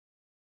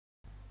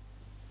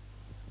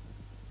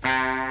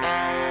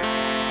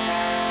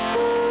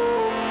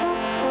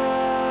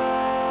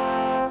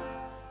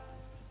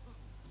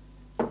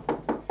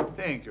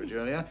Thank you,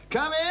 Julia.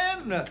 Come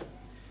in.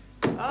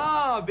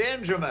 Ah,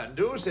 Benjamin,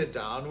 do sit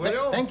down, will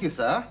you? Thank you,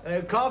 sir.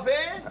 Coffee?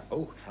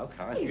 Oh, how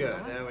kind.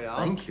 Good, there we are.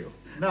 Thank you.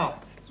 Now,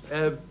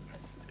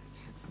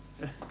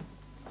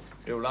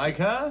 you like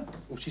her?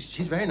 Oh,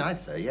 she's very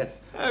nice, sir,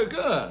 yes. Oh,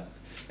 good.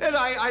 Yes,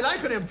 I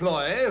like an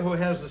employee who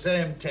has the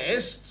same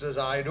tastes as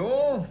I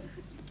do.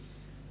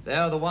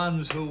 They're the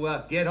ones who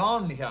get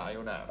on here,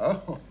 you know.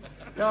 Oh.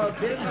 Now,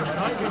 Benjamin,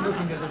 I've been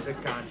looking at this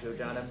account you've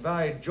done, and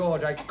by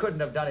George, I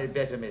couldn't have done it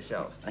better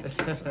myself.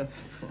 Thank you, sir.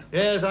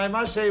 Yes, I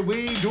must say,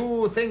 we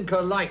do think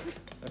alike.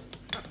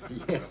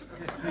 Yes.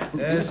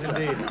 Yes,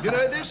 indeed. You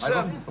know, this, I've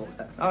often thought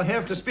that. I'll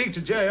have to speak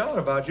to J.R.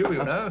 about you,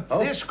 you know.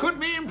 Oh. This could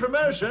mean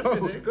promotion.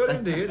 It could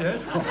indeed,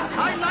 yes.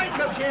 I like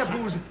a chap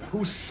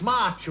who's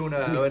smart, you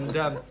know, yes.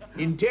 and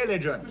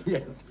intelligent.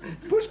 Yes.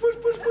 Push, push,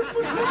 push, push,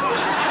 push, push.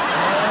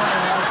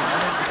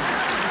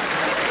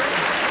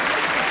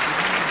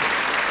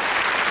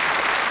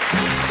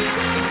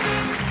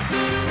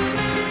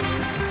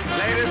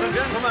 Ladies and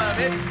gentlemen,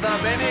 it's the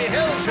Benny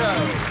Hill Show.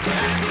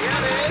 And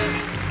here is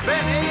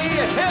Benny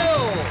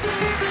Hill.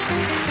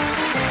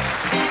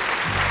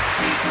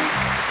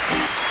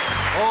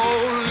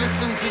 Oh,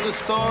 listen to the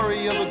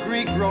story of a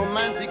Greek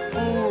romantic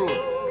fool.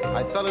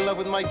 I fell in love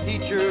with my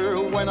teacher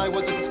when I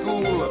was at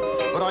school,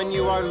 but I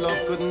knew our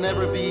love could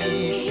never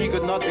be. She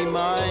could not be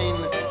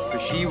mine, for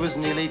she was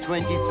nearly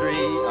 23,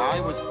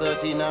 I was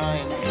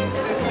 39.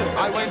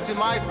 I went to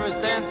my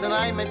first dance and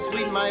I met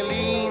sweet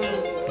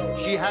Mylene.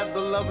 She had the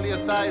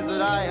loveliest eyes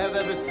that I have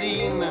ever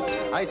seen.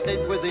 I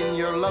said, within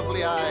your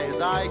lovely eyes,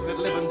 I could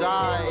live and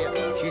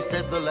die. She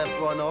said, the left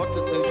one ought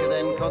to suit you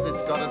then, 'cause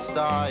it's got a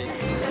sty.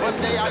 One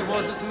day I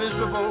was as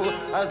miserable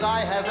as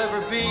I have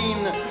ever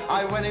been.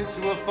 I went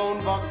into a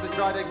phone box to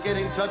try to get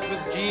in touch with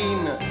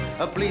Jean.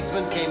 A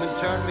policeman came and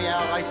turned me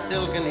out. I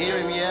still can hear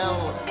him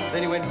yell.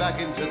 Then he went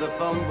back into the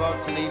phone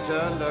box and he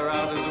turned her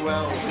out as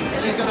well.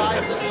 She's got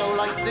eyes that glow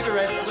like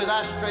cigarettes with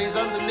ashtrays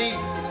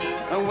underneath.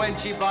 And when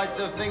she bites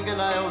her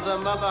fingernails, her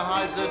mother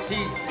hides her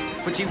teeth.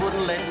 But she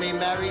wouldn't let me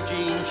marry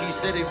Jean. She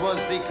said it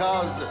was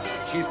because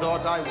she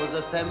thought I was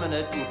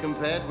effeminate, and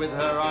compared with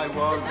her I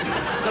was.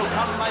 So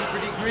come, my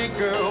pretty Greek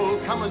girl,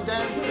 come and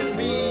dance with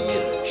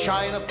me.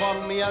 Shine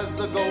upon me as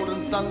the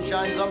golden sun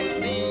shines on the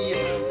sea.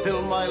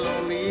 Fill my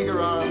lonely eager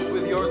arms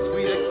with your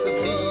sweet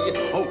ecstasy.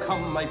 Oh,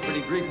 come, my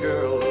pretty Greek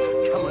girl,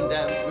 come and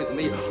dance with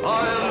me.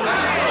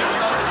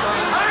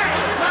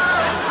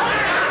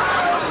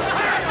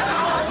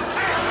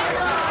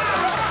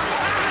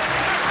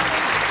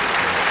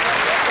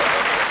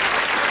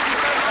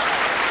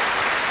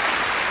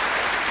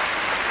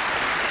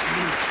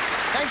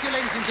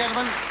 Ladies and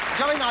gentlemen,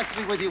 jolly nice to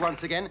be with you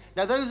once again.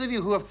 Now, those of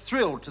you who are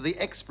thrilled to the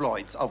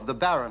exploits of the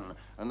Baron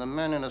and the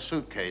Man in a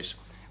Suitcase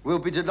will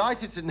be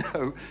delighted to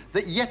know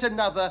that yet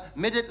another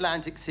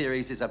Mid-Atlantic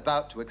series is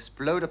about to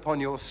explode upon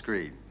your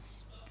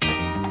screens.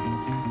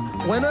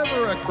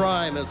 Whenever a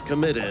crime is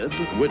committed,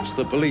 which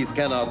the police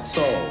cannot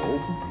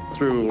solve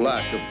through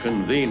lack of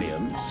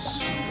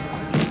convenience,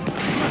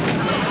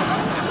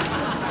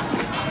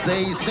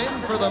 they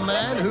send for the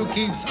man who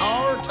keeps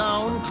our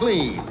town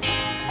clean.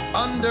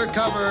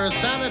 Undercover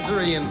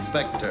Sanitary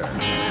Inspector,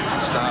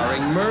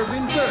 starring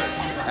Mervyn Dirt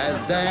as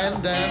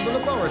Dan the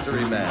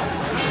Laboratory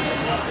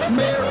Man,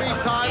 Mary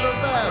Tyler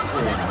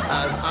Bathroom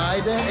as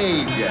Ida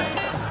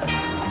Ajax,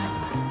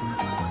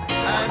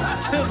 and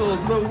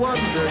Tiddles the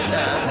Wonder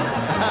Cat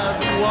as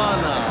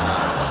One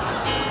Eye.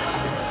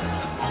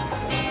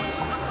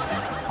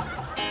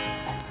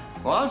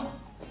 What?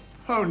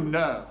 Oh,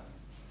 no.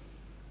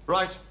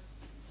 Right.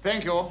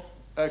 Thank you.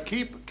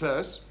 Keep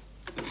close.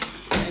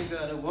 I'm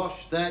gonna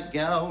wash that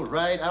gal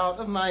right out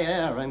of my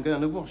hair. I'm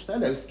gonna wash...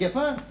 Hello,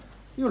 Skipper.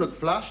 You look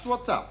flushed.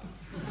 What's up?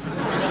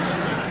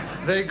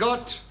 They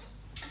got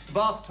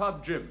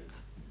Bathtub Jim.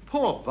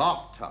 Poor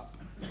bathtub.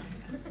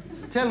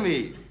 Tell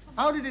me,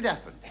 how did it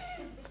happen?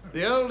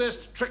 The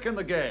oldest trick in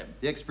the game.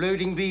 The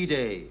exploding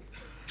B-Day.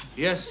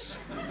 Yes.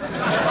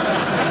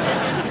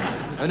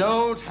 An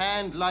old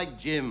hand like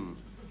Jim.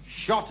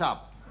 Shot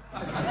up.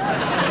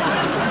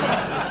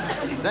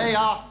 They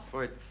asked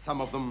for it,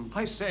 some of them.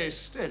 I say,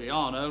 steady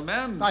on, old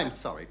man. I'm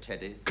sorry,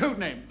 Teddy. Code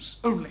names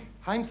only.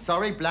 I'm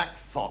sorry, Black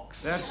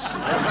Fox.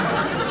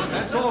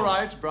 That's all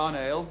right, Brown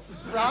Ale.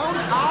 Brown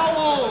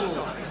Owl!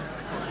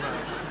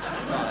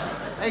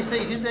 Hey,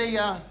 say, did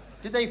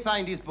they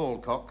find his ball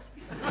cock?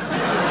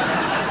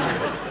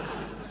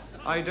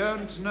 I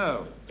don't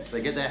know. If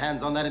they get their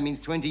hands on that, it means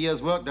 20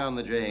 years' work down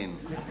the drain.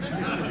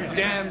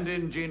 Damned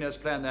ingenious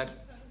plan,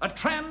 that. A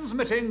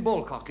transmitting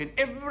ballcock in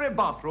every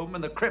bathroom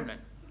in the Kremlin.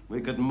 We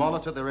could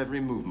monitor their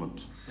every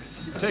movement.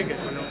 Take it,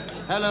 will you?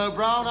 Hello,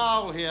 Brown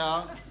Owl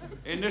here.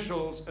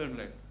 Initials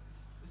only.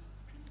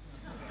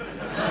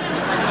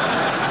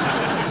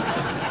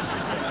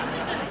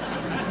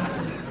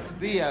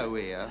 B.O.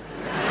 here.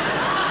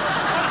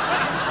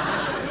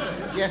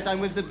 Yes, I'm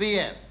with the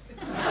B.F.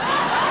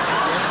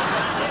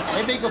 Yes.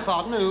 Hey, beg your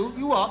pardon, who?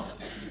 You what?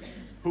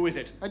 Who is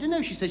it? I don't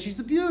know, she says she's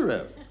the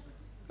bureau.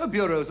 A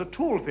bureau's a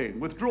tall thing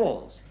with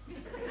drawers.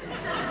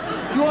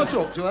 Do you want to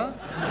talk to her?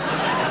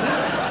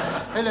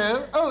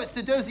 Hello? Oh, it's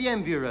the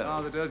Deuxième Bureau.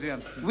 Ah, the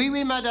Deuxième. Oui,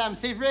 oui, madame.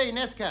 C'est vrai,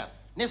 Nescaf.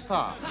 N'est-ce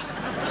pas?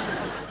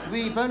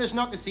 Oui, bonus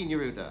knocker,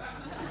 signorita.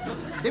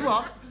 They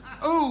what?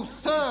 Oh,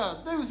 sir,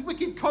 those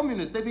wicked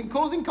communists. They've been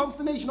causing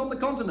consternation on the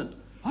continent.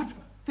 What?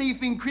 They've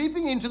been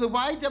creeping into the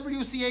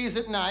YWCAs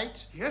at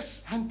night.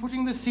 Yes? And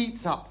putting the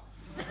seats up.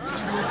 These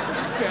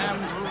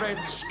damned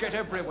Reds get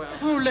everywhere.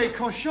 Oh, les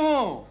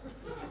cochons!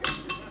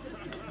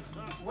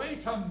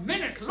 Wait a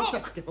minute, What's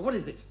look! that, Skipper? What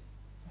is it?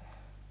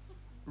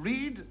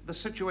 Read the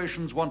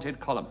Situations Wanted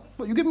column.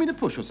 What, you giving me the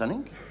push or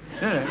something?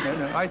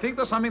 No. I think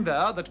there's something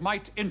there that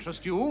might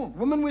interest you.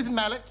 Woman with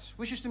mallet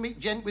wishes to meet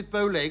gent with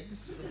bow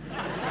legs.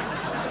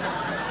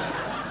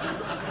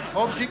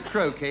 Object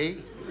croquet.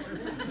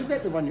 Is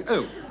that the one you...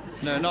 Oh.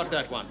 No, not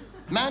that one.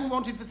 Man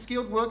wanted for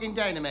skilled work in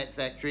dynamite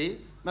factory.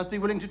 Must be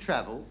willing to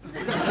travel.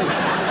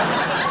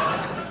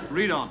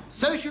 Read on.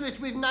 Socialist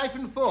with knife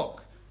and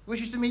fork.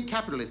 Wishes to meet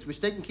capitalist with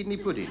steak and kidney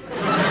pudding.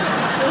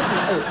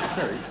 Oh,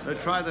 sorry.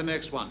 Try the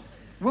next one.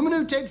 Woman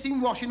who takes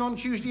in washing on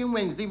Tuesday and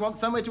Wednesday wants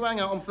somewhere to hang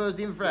out on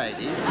Thursday and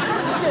Friday. Is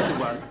that the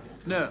one?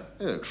 No.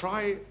 Oh.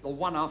 Try the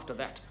one after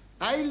that.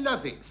 I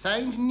love it.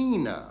 Signed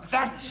Nina.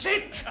 That's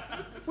it!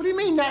 What do you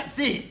mean, that's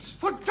it?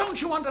 Well,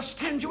 don't you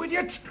understand, you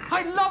idiot?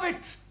 I love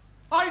it!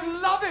 I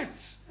love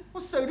it!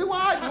 Well, so do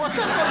I. What's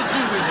that got to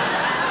do with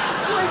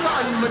it? You ain't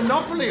got any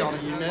monopoly on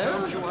it, you know.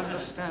 Don't you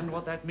understand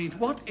what that means?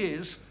 What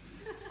is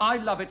I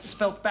love it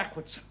spelt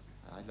backwards?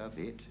 I love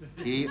it.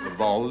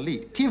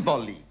 Tivoli.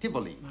 Tivoli.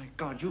 Tivoli. My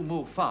God, you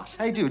move fast.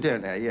 I do,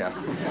 don't I? Yeah.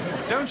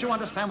 Don't you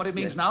understand what it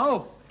means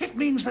now? It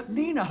means that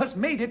Nina has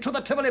made it to the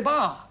Tivoli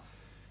bar.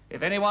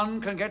 If anyone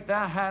can get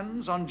their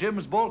hands on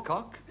Jim's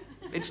ballcock,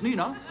 it's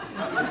Nina.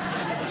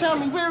 Tell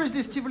me, where is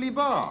this Tivoli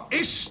bar?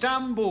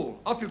 Istanbul.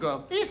 Off you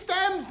go.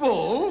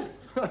 Istanbul?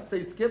 I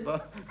say,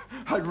 Skipper,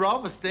 I'd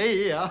rather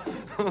stay here.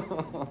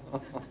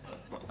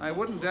 I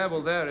wouldn't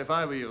dabble there if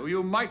I were you.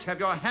 You might have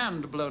your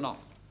hand blown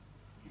off.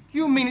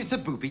 You mean it's a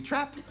booby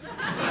trap?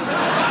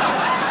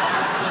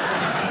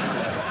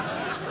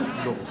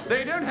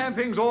 They don't have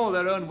things all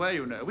their own way,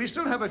 you know. We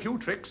still have a few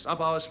tricks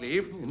up our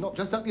sleeve. Not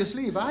just up your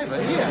sleeve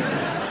either. Here.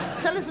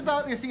 Tell us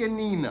about this here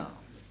Nina.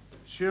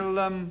 She'll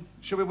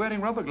be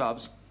wearing rubber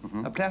gloves,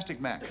 a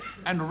plastic Mac,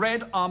 and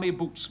red army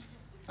boots.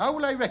 How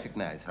will I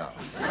recognize her?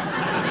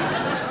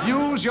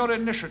 Use your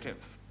initiative.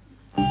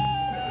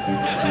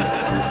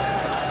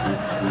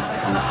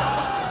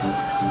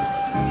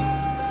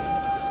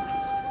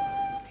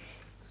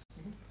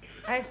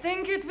 I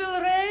think it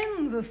will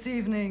rain this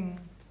evening.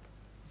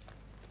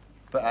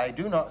 But I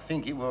do not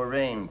think it will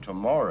rain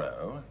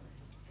tomorrow.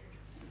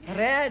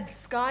 Red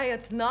sky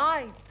at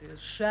night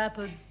is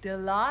shepherd's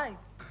delight.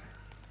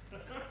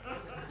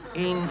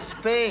 In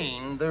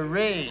Spain, the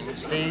rain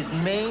stays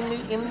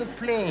mainly in the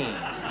plain.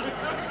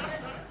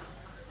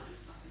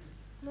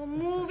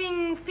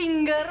 Moving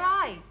finger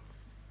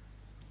writes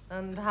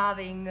and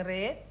having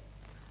writ.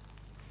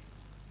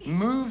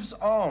 Moves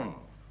on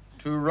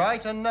to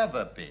write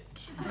another bit.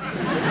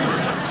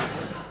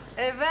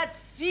 A wet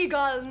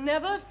seagull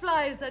never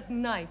flies at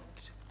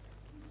night.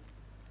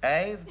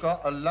 I've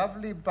got a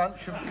lovely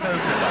bunch of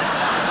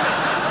coconuts.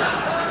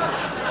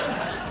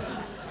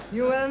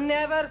 You will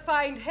never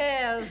find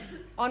hairs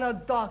on a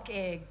duck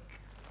egg.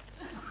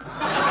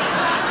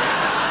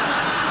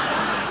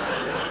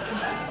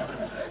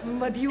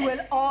 But you will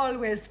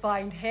always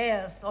find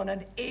hairs on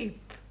an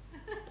ape.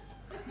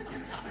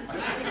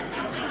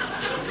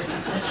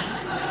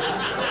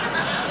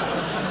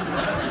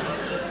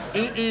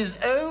 It is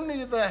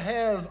only the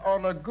hairs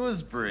on a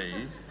gooseberry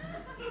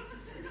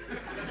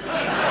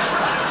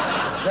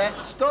that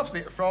stop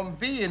it from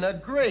being a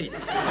grape.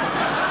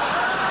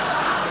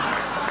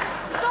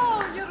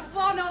 So you're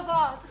one of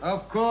us.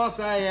 Of course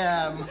I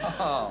am.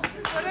 Oh,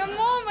 For a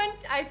moment,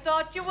 I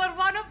thought you were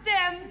one of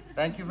them.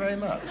 thank you very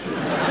much.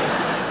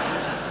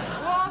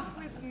 Walk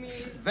with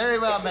me. Very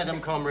well, Madam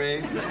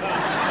Comrie.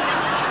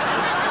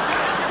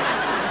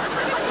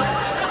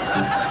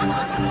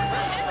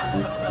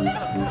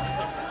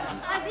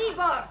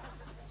 Azibor,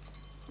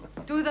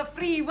 to the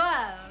free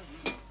world.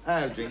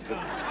 I'll drink to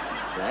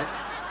that.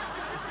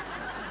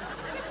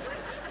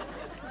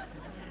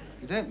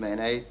 You don't mean,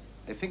 I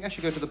think I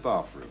should go to the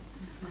bathroom.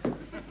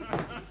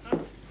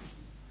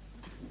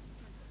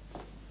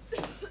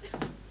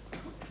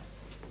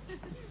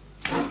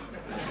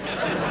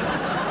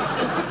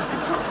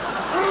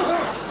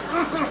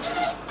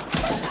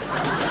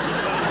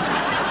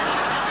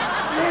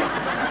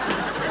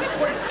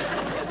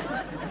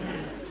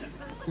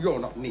 You're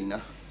not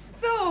Nina.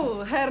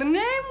 So, her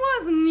name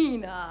was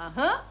Nina,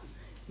 huh?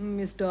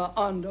 Mr.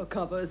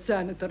 Undercover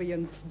Sanitary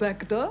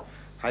Inspector.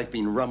 I've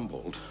been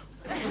rumbled.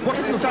 What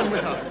have you done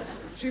with her?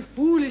 She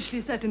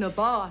foolishly sat in a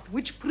bath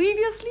which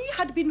previously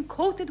had been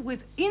coated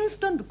with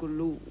instant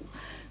glue.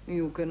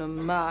 You can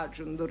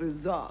imagine the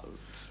result.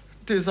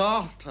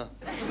 Disaster.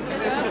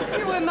 Well,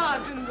 you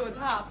imagine what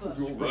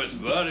happened. It was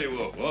very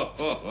well.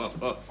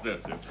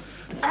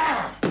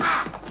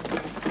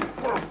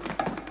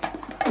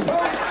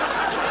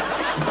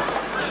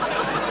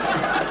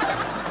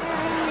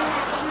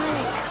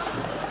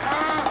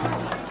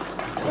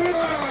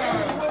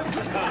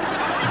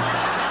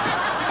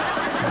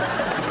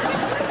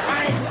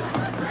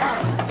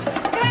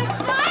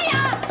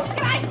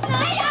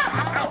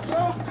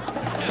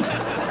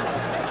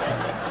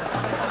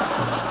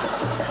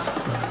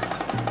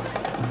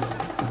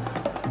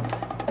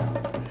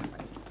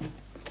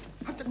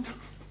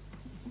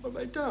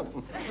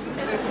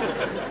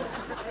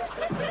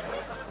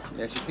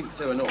 Yeah, she thinks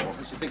so and all.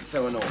 She thinks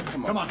so and all.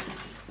 Come on. Come on.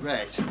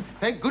 Right.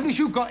 Thank goodness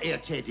you got here,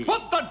 Teddy.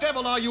 What the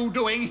devil are you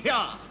doing here?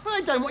 Well,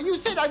 I don't know what you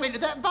said. I went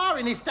to that bar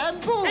in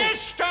Istanbul.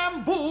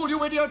 Istanbul,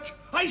 you idiot!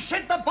 I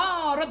said the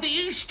bar at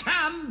the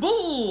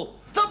Istanbul!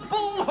 The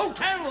Bull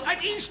Hotel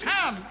at East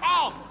Ham!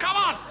 Oh, come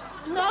on!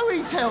 No,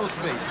 he tells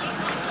me.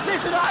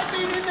 Listen, I've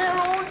been in there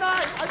all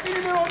night. I've been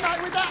in there all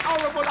night with that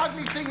horrible,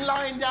 ugly thing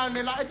lying down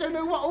there like I don't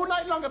know what. All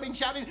night long I've been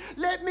shouting,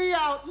 let me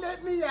out,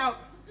 let me out,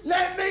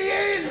 let me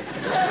in, let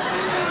me in.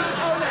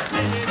 Oh, let me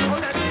in, oh,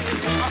 let me in.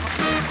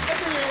 Let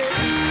me in.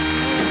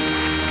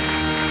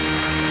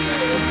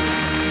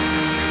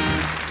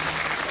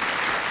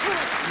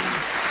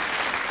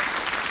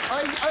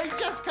 I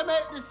just come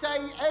out to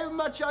say how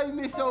much I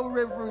miss old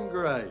Reverend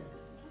Gray.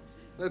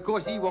 Of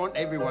course, he wasn't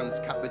everyone's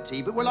cup of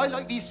tea, but, well, I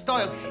liked his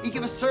style. He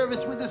gave a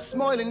service with a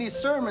smile, and his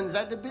sermons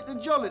had a bit of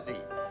jollity.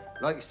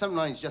 Like,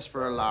 sometimes just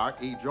for a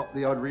lark, he dropped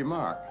the odd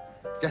remark,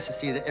 just to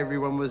see that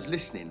everyone was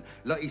listening.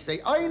 Like he'd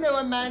say, I know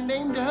a man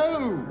named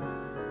Ho,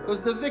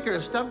 because the vicar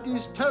stumped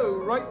his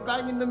toe right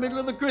bang in the middle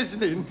of the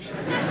christening.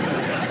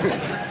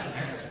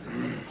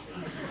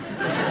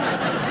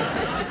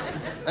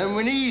 And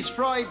when his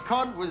fried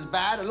cod was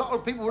bad, a lot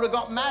of people would have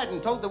got mad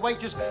and told the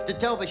waitress to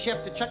tell the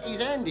chef to chuck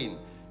his hand in.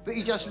 But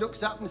he just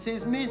looks up and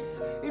says, Miss,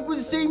 it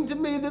would seem to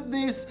me that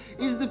this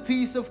is the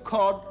piece of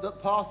cod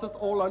that passeth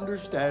all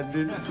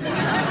understanding.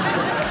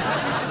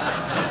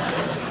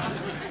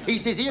 He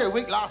says, here, a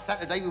week last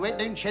Saturday, we went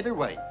down Cheddar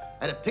Way,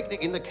 had a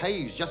picnic in the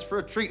caves just for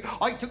a treat.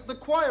 I took the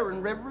choir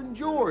and Reverend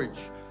George.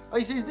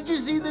 I says, did you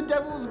see the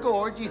Devil's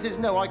Gorge? He says,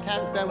 no, I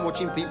can't stand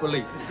watching people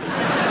eat.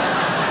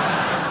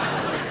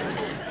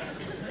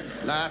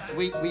 Last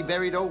week, we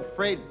buried old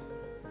Fred.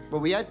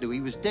 Well, we had to,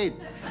 he was dead.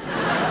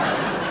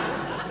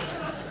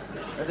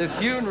 At the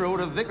funeral,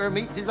 the vicar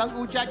meets his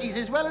Uncle Jack. He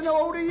says, well, and how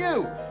old are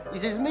you? He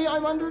says, me,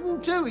 I'm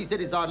 102. He said,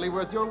 it's hardly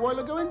worth your while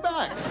of going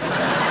back.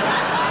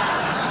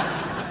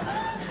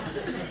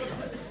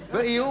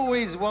 But he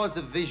always was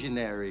a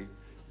visionary.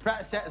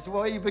 Perhaps that's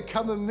why he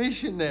became a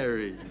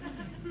missionary.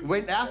 He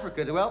went to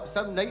Africa to help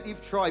some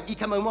native tribe. He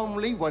come home on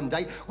leave one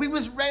day. We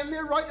was round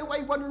there right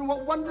away wondering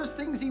what wondrous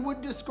things he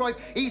would describe.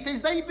 He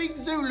says, they big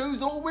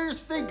Zulus all wears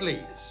fig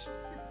leaves.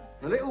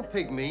 The little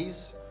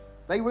pygmies,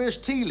 they wears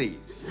tea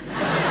leaves.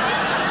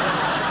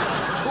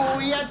 Oh,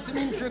 he had some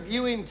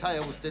intriguing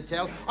tales to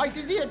tell. I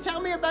says, here,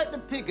 tell me about the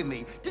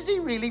pygmy. Does he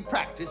really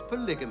practice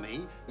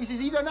polygamy? He says,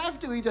 he don't have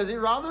to, he does it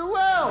rather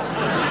well.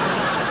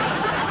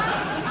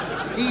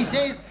 He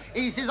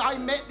says, I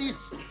met this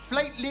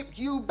plate-lipped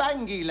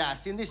Ubangi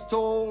lass in this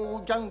tall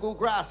jungle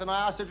grass, and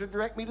I asked her to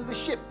direct me to the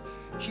ship.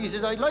 She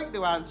says, I'd like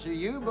to answer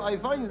you, but I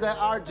find that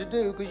hard to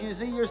do, because you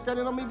see, you're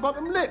standing on me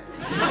bottom lip.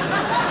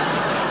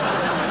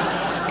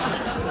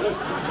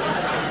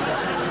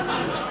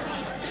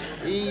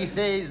 He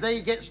says they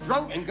gets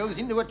drunk and goes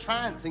into a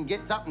trance and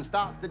gets up and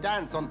starts to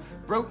dance on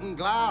broken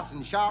glass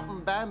and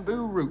sharpened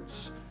bamboo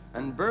roots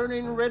and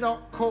burning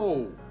red-hot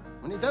coal.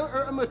 And it don't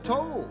hurt them at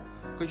all,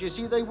 because you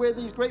see they wear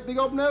these great big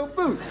hobnail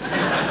boots.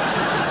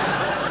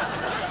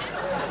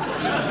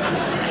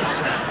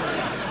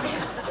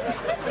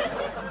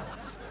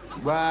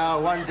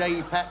 Well, one day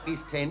he packed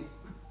his tent.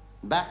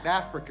 Back to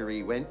Africa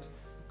he went,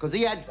 because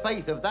he had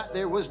faith of that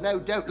there was no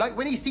doubt. Like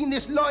when he seen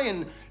this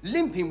lion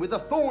limping with a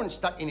thorn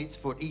stuck in its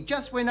foot, he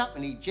just went up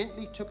and he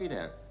gently took it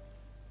out.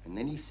 And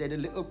then he said a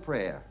little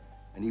prayer,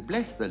 and he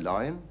blessed the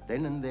lion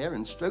then and there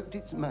and stroked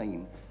its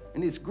mane.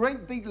 And this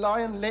great big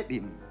lion let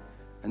him.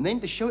 And then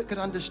to show it could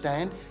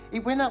understand,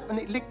 it went up and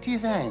it licked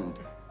his hand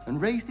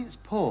and raised its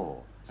paw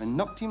and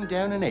knocked him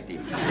down and ate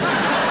him.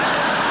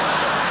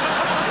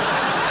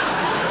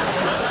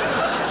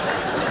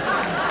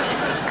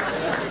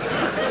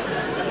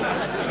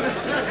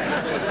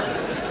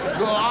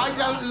 Well, I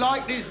don't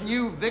like this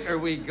new vicar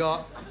we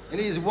got. And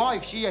his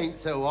wife, she ain't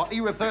so hot.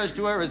 He refers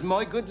to her as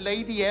my good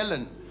lady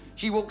Ellen.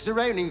 She walks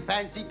around in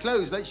fancy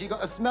clothes like she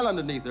got a smell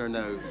underneath her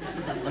nose.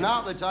 And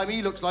half the time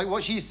he looks like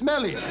what she's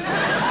smelling.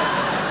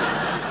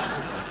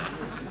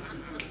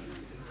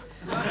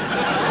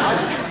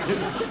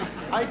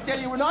 I tell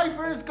you, when I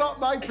first got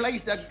my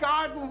place, the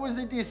garden was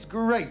a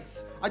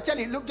disgrace. I tell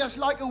you, it looked just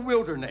like a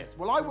wilderness.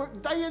 Well, I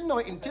worked day and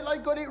night until I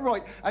got it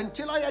right,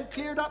 until I had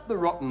cleared up the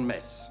rotten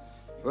mess.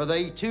 Well,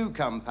 they too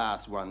come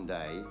past one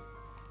day,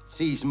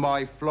 sees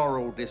my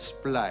floral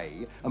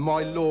display, and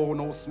my lawn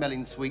all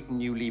smelling sweet and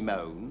newly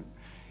mown.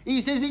 He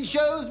says it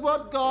shows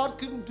what God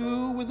can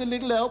do with a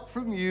little help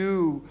from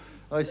you.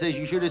 I says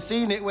you should have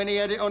seen it when he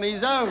had it on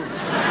his own.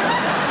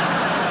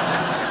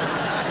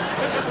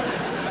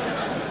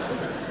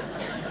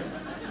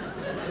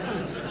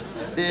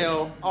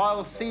 Still,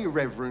 I'll see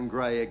Reverend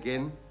Gray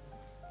again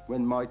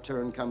when my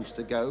turn comes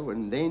to go,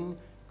 and then,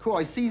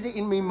 I sees it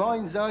in me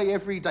mind's eye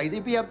every day.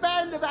 There'd be a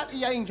band of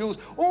happy angels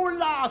all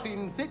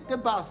laughing fit to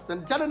bust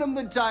and telling them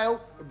the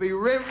tale would be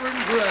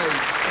Reverend Gray.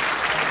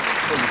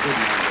 He's a good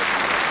man,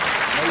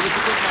 no, he's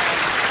a good man.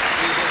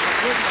 He's a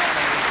good man.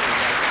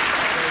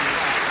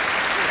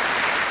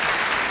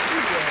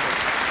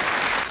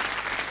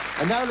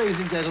 And now, ladies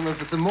and gentlemen,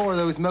 for some more of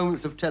those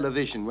moments of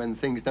television when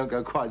things don't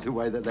go quite the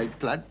way that they'd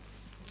planned.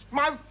 It's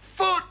my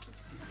foot!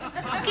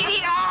 Get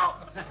it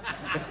off!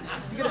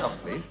 Get it off,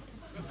 please.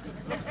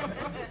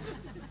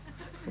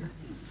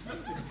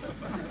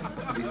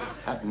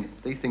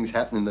 These things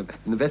happen in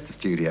the best of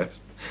studios.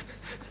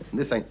 And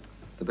this ain't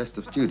the best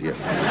of studios.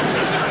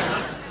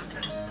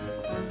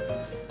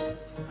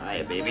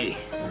 Hiya, baby.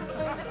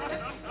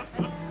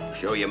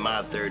 Show you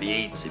my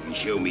 38s if you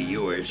show me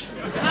yours.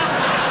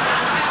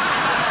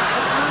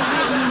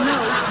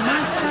 My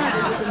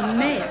father was a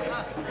mayor.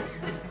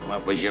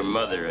 What was your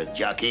mother, a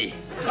jockey?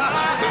 Who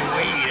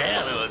weighed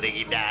hell, I don't think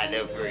he died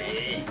enough for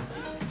you.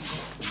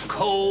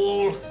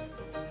 Cole,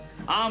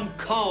 I'm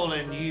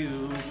calling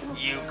you.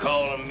 You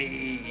calling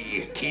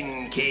me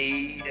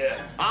Kincaid?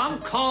 I'm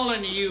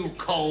calling you,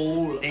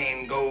 Cole.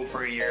 Then go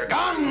for your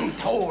guns.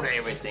 Hold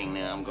everything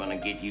now. I'm gonna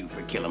get you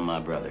for killing my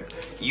brother.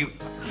 You...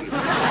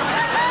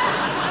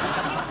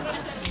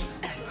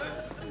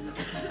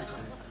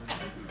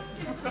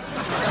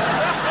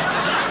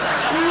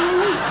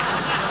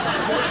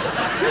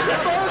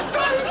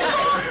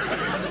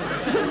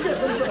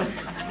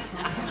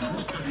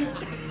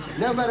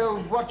 No matter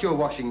what your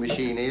washing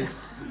machine is,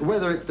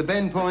 whether it's the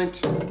bend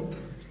point,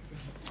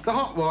 the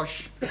hot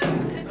wash,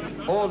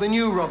 or the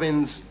new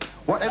Robbins,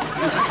 whatever...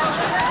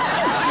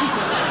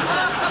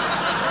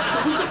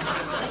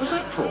 What was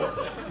that for?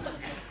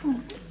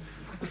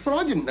 Well,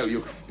 I didn't know you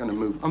were going to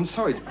move. I'm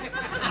sorry.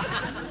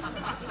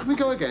 Can we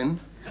go again?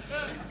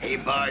 Hey,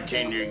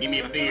 bartender, give me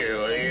a beer,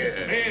 will you?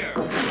 Here.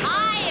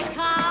 Hiya,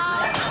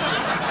 Carl.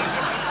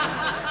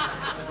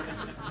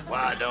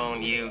 Why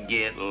don't you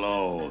get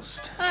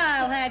lost?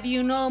 I'll have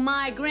you know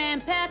my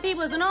grandpappy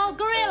was an old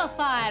gorilla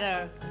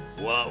fighter.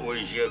 What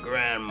was your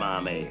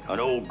grandmommy? An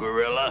old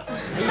gorilla?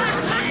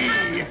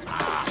 You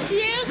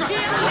kill me.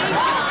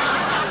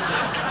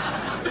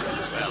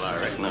 Well, I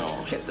reckon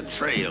I'll hit the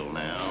trail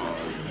now.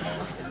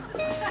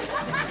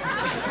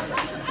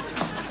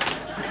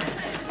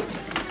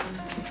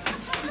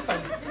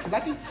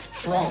 Bloody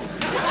strong.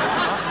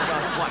 Not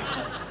just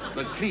white,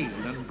 but clean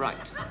and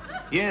bright.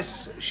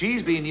 Yes,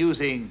 she's been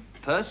using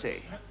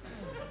Percy.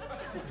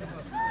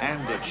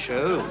 And it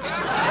shows.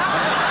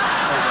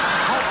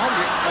 Hold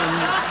it.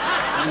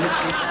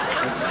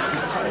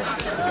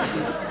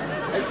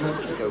 8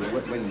 months ago,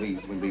 when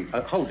we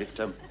hold it.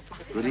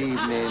 Good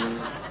evening.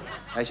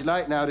 I should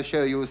like now to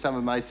show you some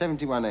of my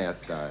 71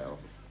 hairstyles.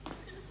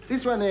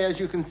 This one here, as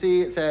you can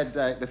see, it's had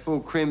the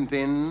full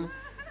crimping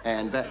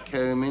and back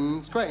combing.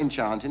 It's quite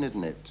enchanting,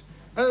 isn't it?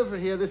 Over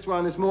here, this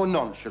one is more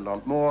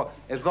nonchalant, more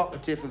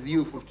evocative of the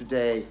youth of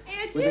today.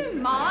 Do you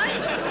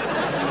mind?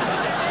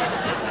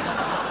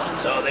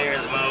 So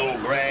there's my old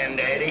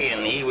granddaddy,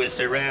 and he was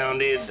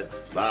surrounded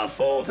by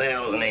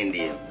 4,000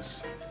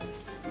 Indians.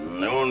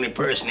 And the only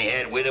person he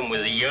had with him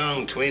was a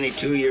young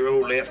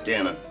 22-year-old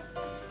lieutenant.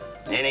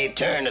 And he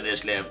turned to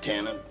this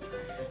lieutenant,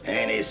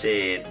 and he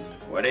said,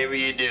 whatever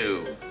you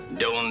do,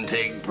 don't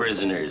take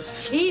prisoners.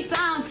 He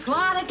sounds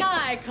quite a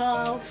guy,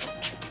 Carl.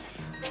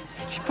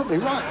 She put me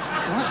right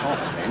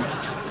off then.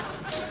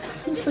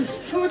 She was so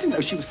strong. I didn't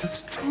know she was so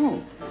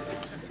strong.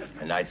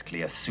 A nice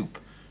clear soup.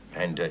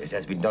 And it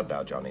has been done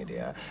now, Johnny,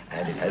 dear.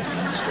 And it has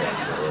been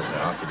strained, so those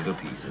nasty little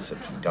pieces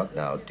have been done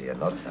now, dear,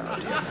 not now,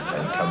 dear.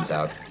 And it comes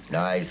out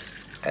nice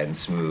and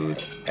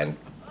smooth and...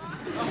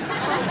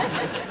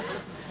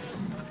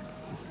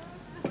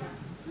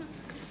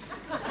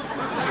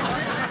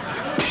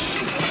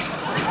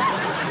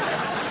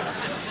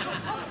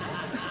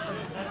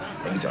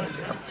 Thank you, Johnny,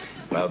 dear.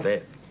 Well,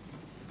 there...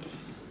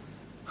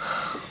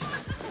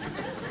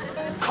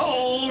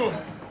 Cole!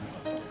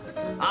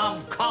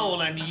 I'm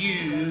calling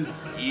you.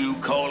 You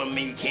calling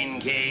me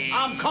Kincaid?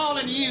 I'm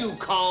calling you,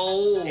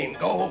 Cole. Then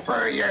go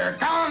for your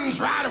guns,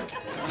 right?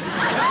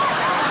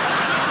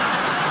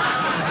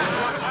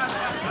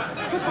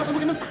 What are we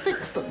going to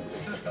fix them?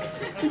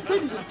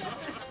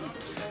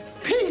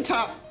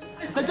 Peter!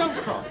 Now, don't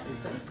cry.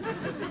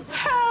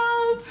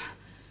 Help!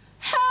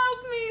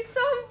 Help me,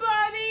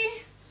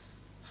 somebody!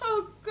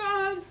 Oh,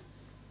 God.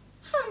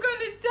 I'm going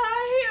to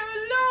die here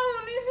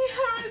alone in the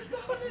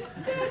Arizona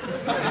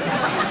desert.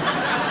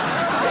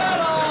 Get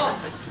off!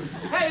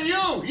 Hey,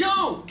 you!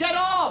 Get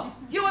off!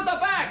 You at the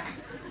back!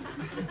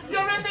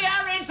 You're in the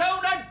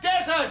Arizona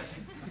desert!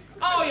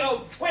 Oh,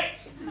 you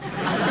twit!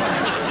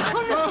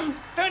 Oh, no.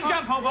 Don't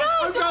jump over! No,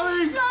 I'm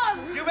going! Run!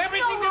 You've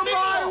everything to be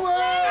my for.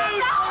 way!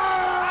 No!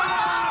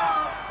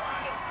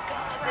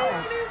 I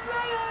really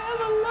pray I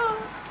am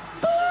alone.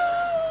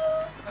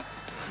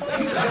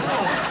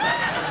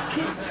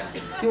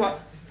 Do what?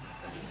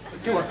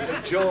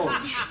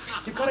 George,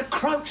 you've got to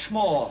crouch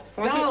more.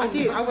 I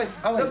did. I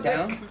went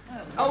down.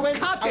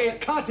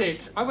 Cut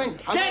it!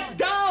 Get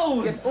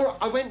down! Yes, all right,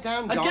 I went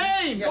down, John.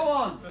 Again! Yeah. Go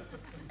on!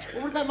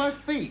 What about my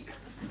feet?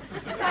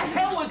 The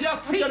hell with your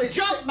feet, done it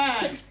jump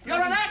man!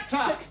 You're an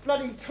actor! 6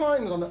 bloody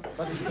times on that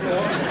bloody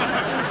floor.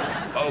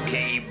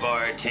 Okay,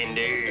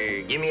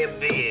 bartender, give me a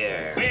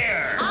beer.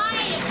 Beer.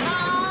 Hiya,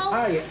 Carl.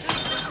 Hiya.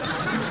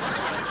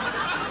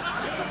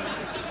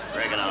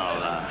 Reckon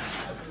I'll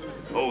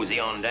Mosey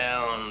on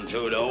down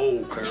to the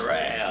old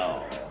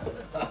corral.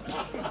 You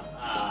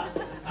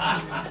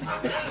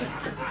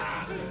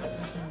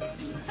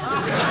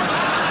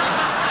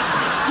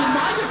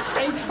might have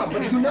saved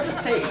somebody. You never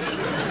saved.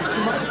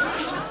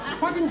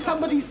 Why didn't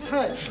somebody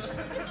say?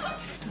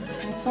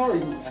 I'm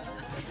sorry.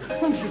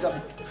 She's up.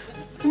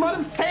 You might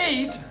have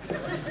saved.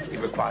 It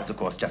requires, of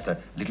course, just a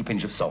little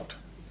pinch of salt.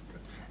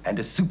 And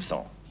a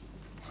soupçon,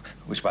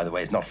 which, by the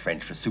way, is not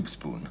French for soup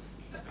spoon,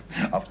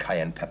 of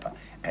cayenne pepper.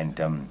 And,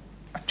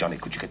 Johnny,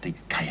 could you get the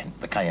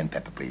cayenne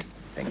pepper, please?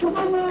 Thank you.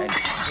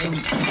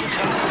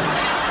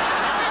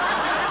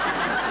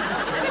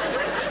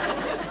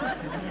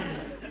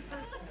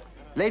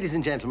 Ladies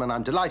and gentlemen,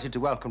 I'm delighted to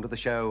welcome to the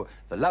show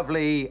the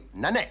lovely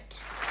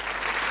Nanette.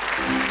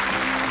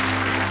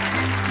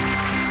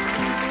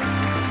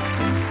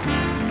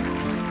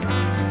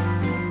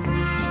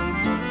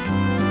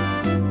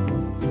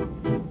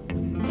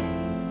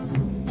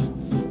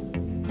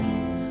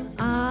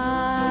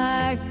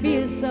 I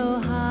feel so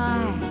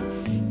high,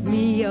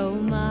 me oh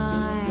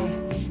my,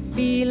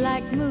 feel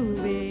like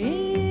moving.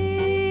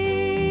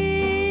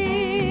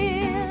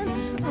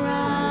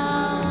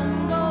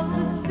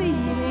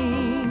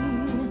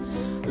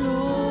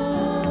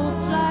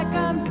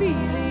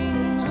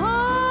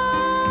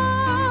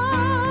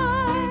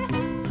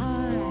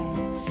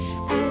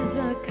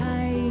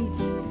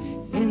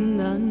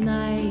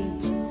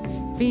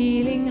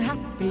 Feeling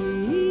happy.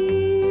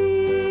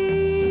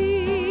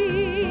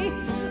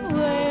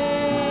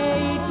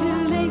 Wait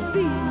till they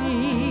see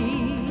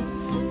me.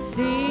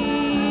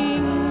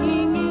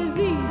 Singing is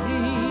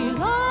easy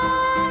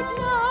like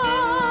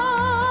now.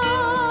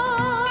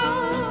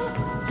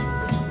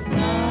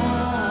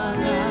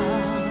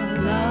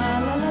 La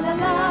la la la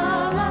la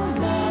la la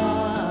la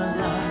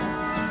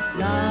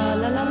la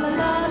la la la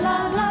la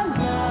la la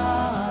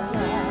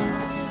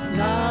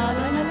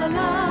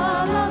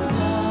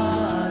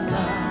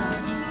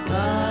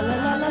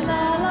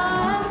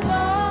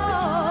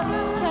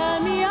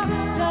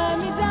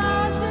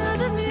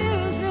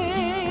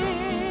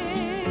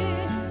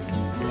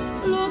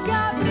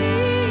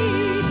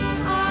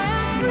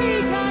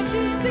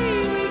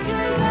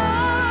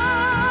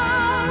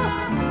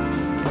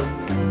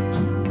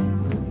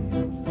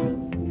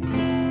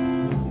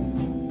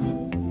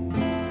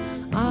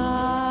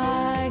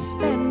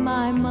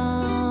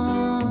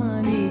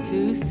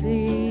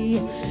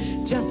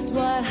just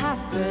what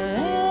happens.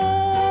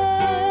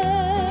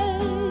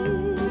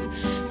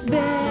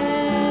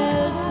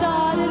 Bells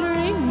started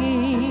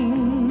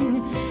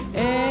ringing,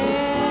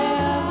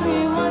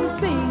 everyone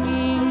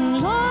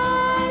singing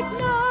like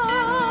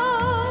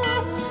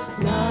now.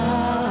 La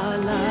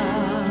la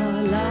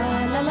la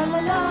la la la la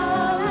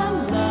la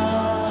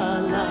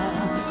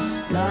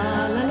la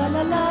la la la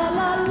la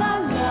la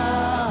la.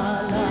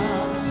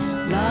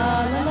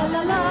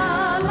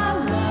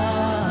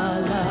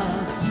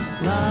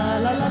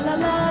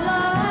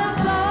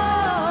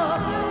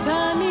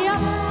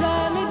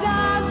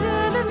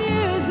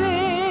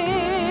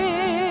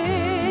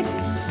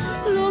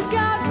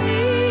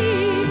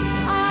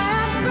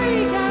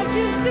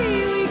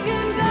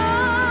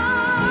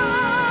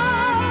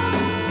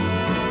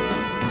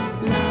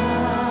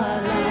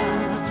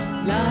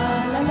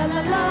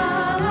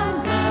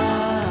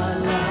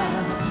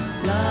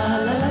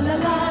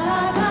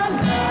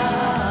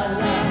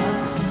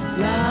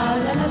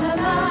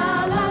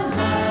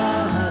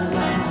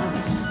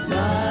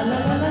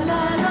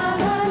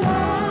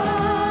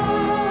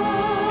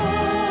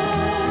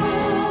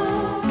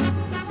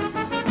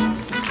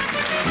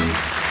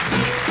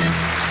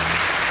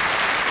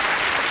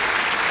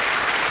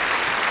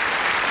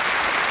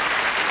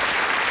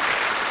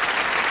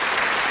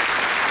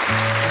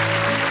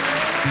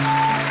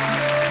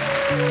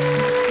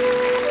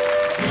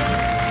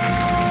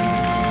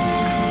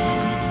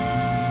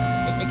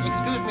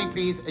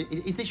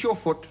 Is this your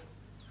foot?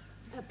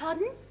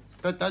 Pardon?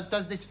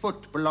 Does this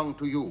foot belong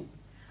to you?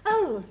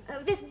 Oh,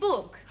 this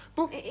book.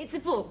 Book? It's a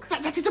book.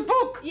 That is a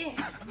book? Yes.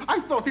 I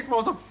thought it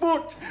was a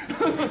foot.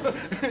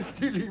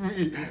 Silly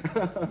me.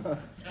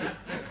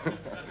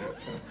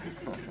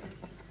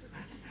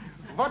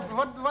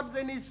 What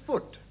then is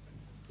foot?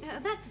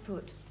 That's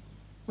foot.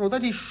 No,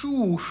 that is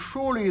shoe.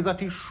 Surely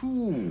that is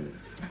shoe.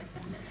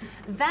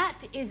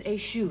 That is a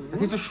shoe.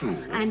 That is a shoe.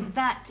 And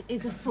that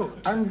is a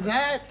foot. And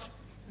that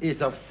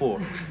is a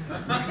foot.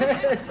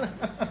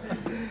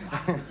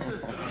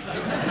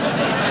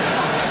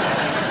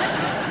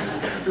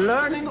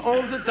 Learning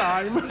all the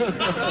time.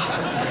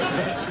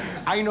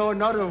 I know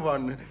another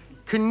one.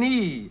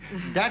 Knee.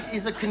 That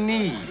is a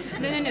knee.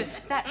 No.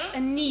 That's a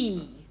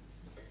knee.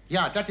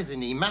 Yeah, that is a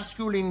knee.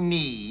 Masculine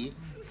knee.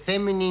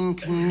 Feminine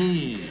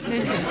knee.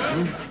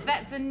 No.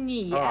 That's a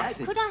knee. Oh,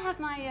 could I have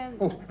my...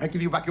 Oh, I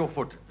give you back your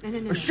foot.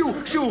 No.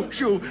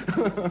 Shoe.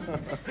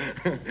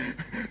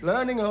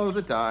 Learning all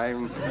the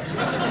time.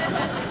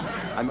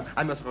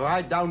 I must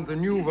write down the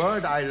new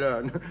word I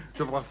learn.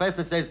 The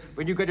professor says,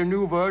 when you get a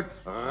new word,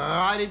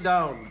 write it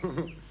down.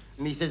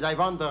 And he says, I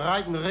want the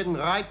right and red and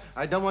right.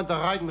 I don't want the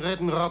right and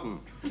red and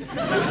rotten.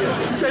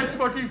 That's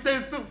what he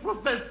says to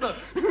Professor.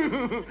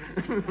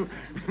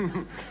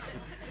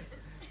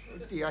 Oh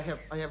dear,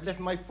 I have left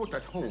my foot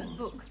at home.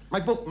 Book.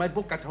 My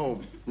book at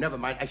home. Never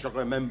mind, I shall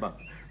remember.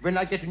 When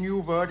I get a new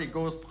word, it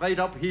goes straight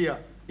up here,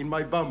 in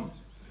my bum.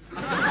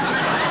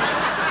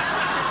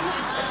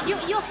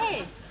 Your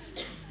head.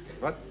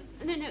 What?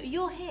 No,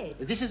 your head.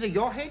 This is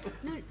your head?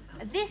 No,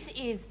 this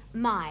is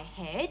my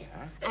head,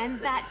 and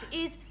that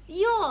is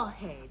your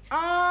head.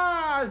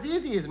 Ah,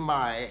 this is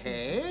my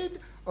head,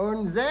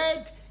 and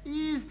that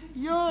is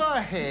your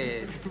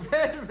head.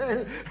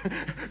 Well,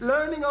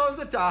 learning all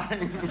the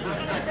time.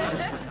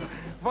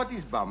 What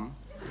is bum?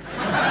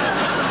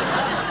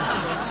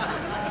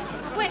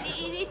 Well,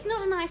 it's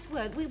not a nice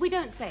word. We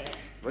don't say it.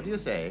 What do you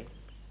say?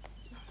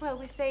 Well,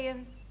 we say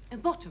a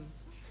bottom.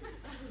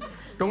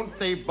 Don't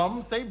say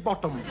bum, say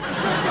bottom.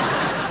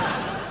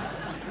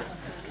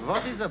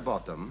 What is a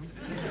bottom?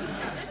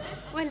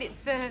 Well,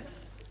 it's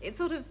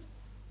sort of...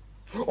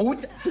 Oh,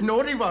 it's a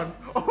naughty one.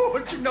 Oh,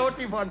 it's a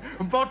naughty one.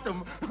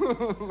 Bottom.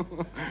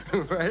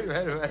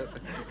 Well.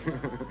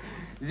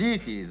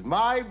 This is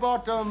my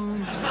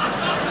bottom.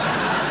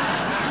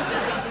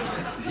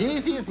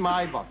 This is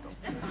my bottom.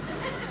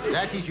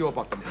 That is your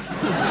bottom.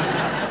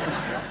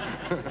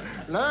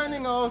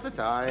 Learning all the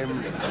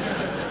time.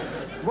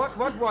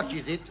 What watch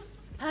is it?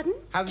 Pardon?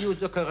 Have you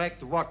the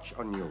correct watch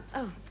on you?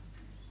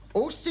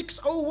 Oh.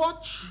 060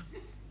 watch?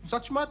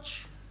 Such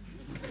much?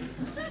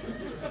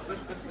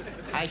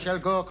 I shall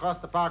go across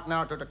the park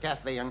now to the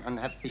cafe and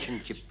have fish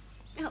and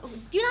chips. Oh,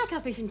 do you like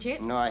our fish and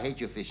chips? No, I hate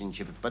your fish and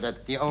chips, but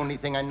that's the only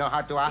thing I know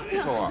how to ask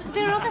for.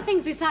 There are other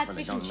things besides Well,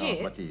 fish I and don't know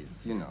chips. what is,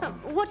 you know.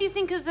 What do you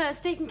think of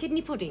steak and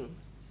kidney pudding?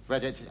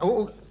 But it's,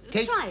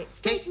 Kate, Try it.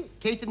 Steak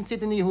Kate and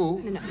Sydney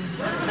who? No.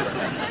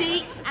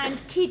 Steak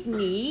and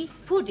kidney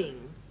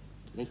pudding.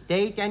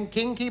 Steak and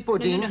kinky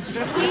pudding? No.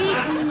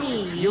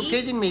 Kidney. You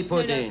kidding me,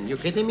 pudding? No. You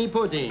kidding me,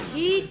 pudding?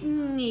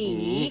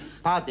 Kidney.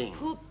 Pudding.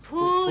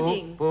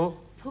 Pudding.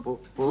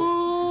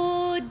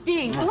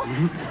 Pudding.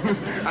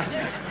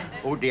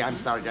 Oh, dear, I'm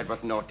sorry. That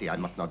was naughty. I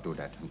must not do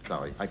that. I'm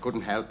sorry. I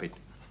couldn't help it.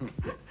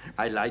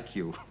 I like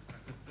you.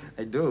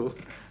 I do.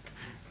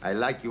 I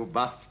like you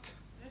bust.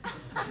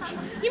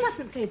 You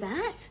mustn't say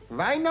that.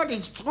 Why not?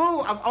 It's true.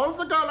 Of all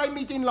the girls I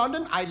meet in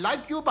London, I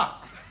like you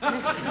bust. No.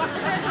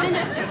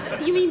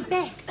 You mean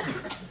best.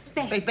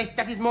 Best. Best,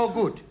 that is more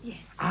good.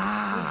 Yes.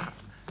 Ah.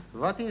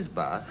 What is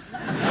bust?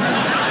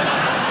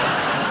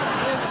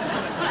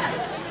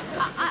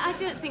 I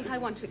don't think I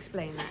want to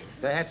explain that.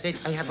 I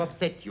have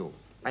upset you.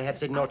 I have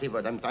said naughty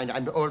words. I'm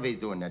always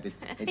doing that.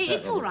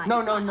 It's all right. No.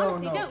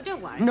 Honestly,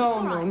 don't worry. No.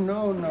 I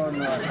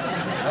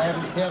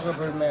am a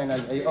terrible man.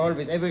 I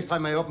always, every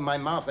time I open my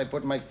mouth, I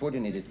put my foot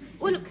in it.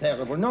 It's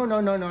terrible. No.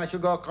 I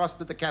should go across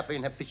to the cafe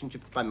and have fish and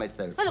chips by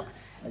myself. Well, look,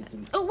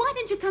 why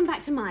don't you come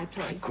back to my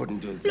place? I couldn't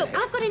do that. Look,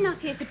 I've got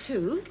enough here for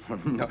two.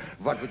 No,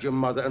 what would your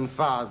mother and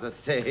father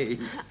say?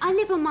 I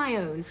live on my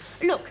own.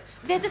 Look,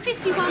 there's a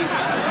 51 bus.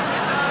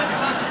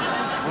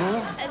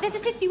 There's a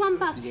 51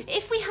 bus.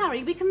 If we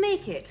hurry, we can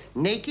make it.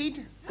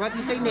 Naked? What do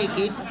you say,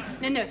 naked?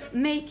 No,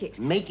 make it.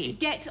 Make it?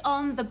 Get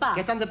on the bus.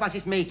 Get on the bus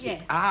is make it.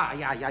 Yes. Ah,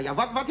 yeah.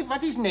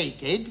 What is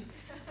naked?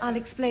 I'll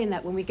explain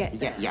that when we get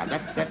there. Yeah,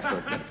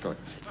 that's good.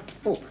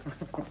 Oh.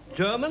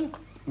 German?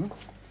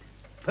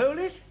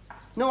 Polish?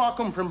 No, I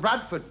come from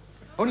Bradford.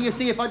 Only you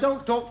see, if I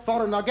don't talk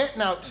foreign, I'll get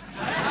out.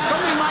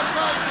 Come in, my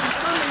cousin,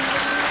 come in.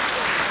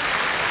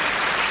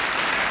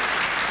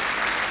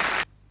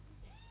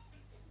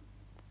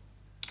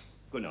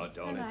 Good night,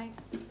 darling. Bye.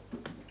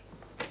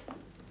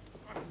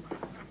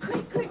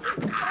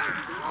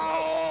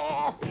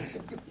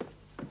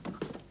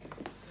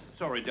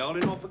 Sorry,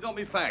 darling, I forgot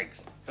my fags.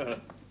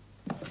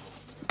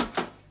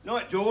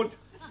 Night, George.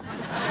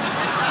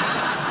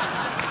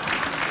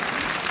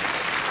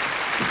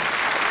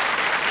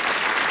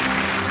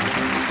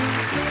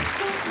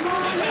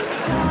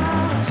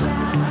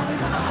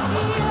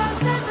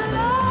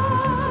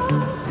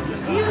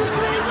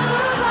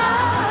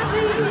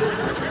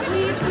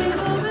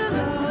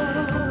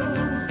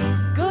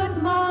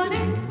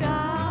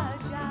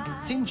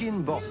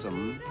 St.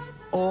 Bossum,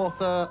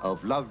 author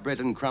of Love, Bread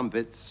and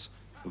Crumpets,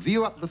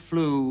 View Up the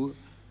Flue,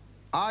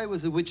 I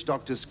Was a Witch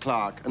Doctor's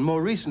Clerk, and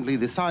more recently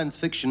the science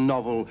fiction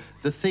novel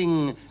The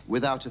Thing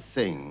Without a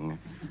Thing,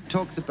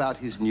 talks about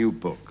his new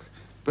book.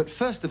 But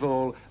first of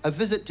all, a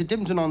visit to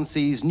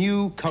Dimpton-on-Sea's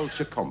new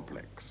culture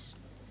complex.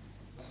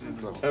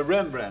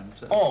 Rembrandt.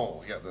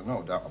 Oh, yeah, there's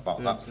no doubt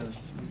about that.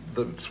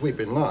 The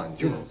sweeping lines,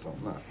 you know.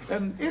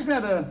 Is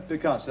that a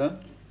Picasso?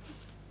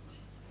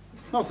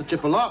 No, it's a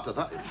chipolata,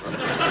 that is.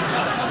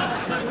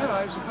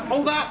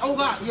 Oh,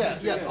 that,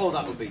 yeah. Oh,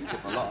 that'll be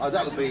chipolata.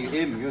 That'll be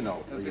him, you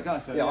know.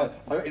 Picasso, yeah, yes.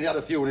 I reckon he had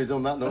a few when he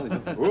done that, don't he?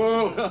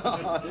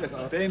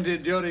 Whoa!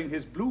 Painted during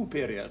his blue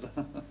period.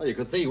 Well, you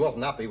could see he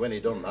wasn't happy when he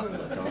done that.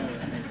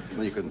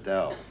 Well, you couldn't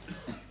tell.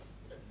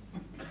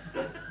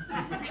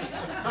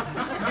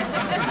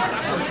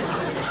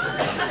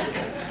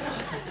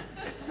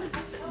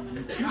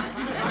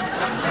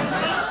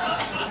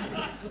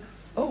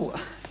 Oh,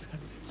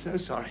 So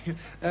sorry.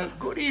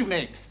 Good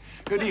evening.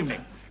 Good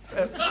evening.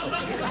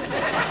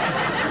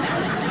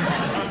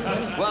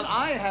 Well,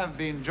 I have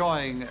been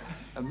enjoying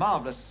a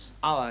marvellous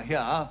hour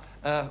here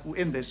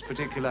in this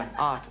particular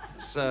arts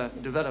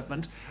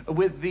development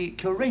with the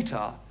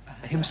curator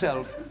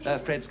himself,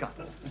 Fred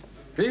Scuttle.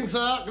 Good evening,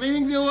 sir. Good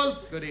evening,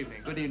 viewers. Good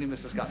evening,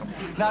 Mr. Scuttle.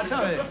 Now,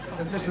 tell me,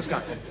 Mr.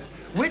 Scuttle,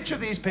 which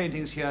of these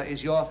paintings here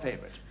is your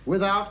favourite?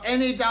 Without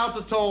any doubt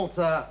at all,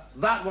 sir.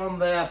 That one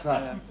there,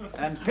 sir.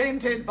 And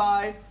painted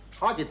by...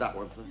 I did that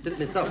one, sir. Did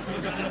it myself.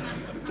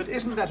 But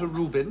isn't that a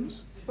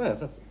Rubens?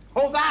 Where?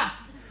 Oh, that!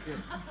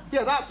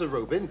 Yeah, that's a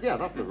Rubens. Yeah,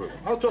 that's a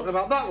Rubens. I was talking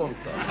about that one,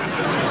 sir.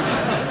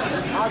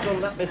 I done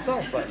that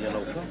myself, but, you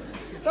know, sir.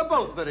 They're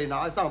both very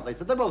nice, aren't they,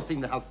 sir? They both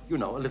seem to have, you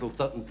know, a little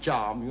certain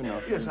charm, you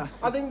know. Yes, sir.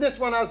 I think this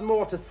one has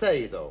more to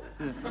say, though.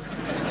 Yes.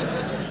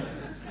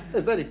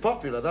 It's very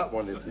popular, that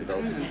one is, you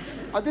know.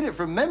 I did it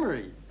from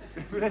memory.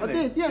 Really? I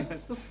did, yes.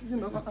 Just, you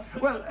know.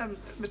 Well,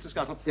 Mr.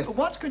 Scuttle, yes.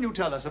 What can you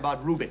tell us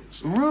about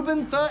Rubens?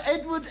 Rubens, sir,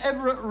 Edward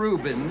Everett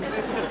Rubens,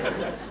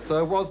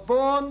 sir, was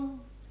born,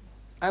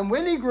 and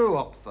when he grew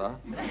up, sir,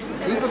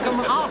 he became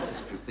an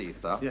artist, you see,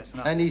 sir. Yes,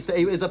 and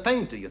he was a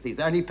painter, you see,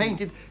 sir, and he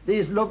painted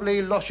these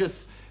lovely,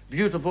 luscious,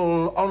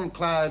 beautiful,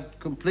 unclad,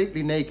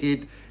 completely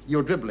naked,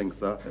 you're dribbling,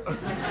 sir,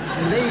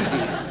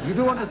 ladies. You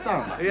do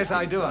understand that? Yes,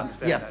 I do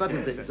understand. Yes, that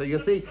is it. So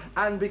you see,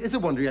 and it's a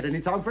wonder he had any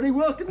time for any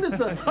work, isn't it,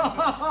 sir?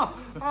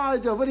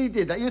 I know, but he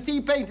did that. You see,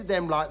 he painted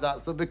them like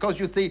that, sir, because,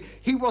 you see,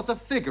 he was a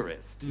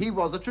figurist. He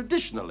was a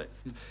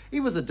traditionalist.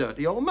 He was a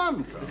dirty old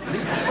man, sir.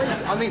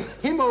 I mean,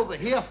 him over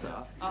here,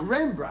 sir,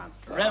 Rembrandt.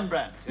 Sir.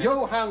 Rembrandt, yes.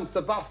 Johann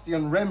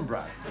Sebastian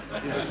Rembrandt.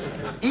 Yes.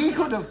 He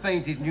could have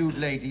painted nude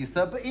ladies,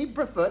 sir, but he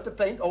preferred to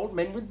paint old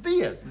men with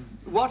beards.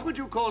 What would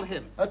you call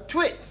him? A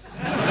twit.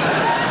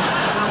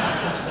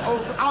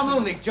 Oh, I'm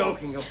only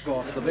joking, of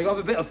course, sir. We have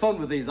a bit of fun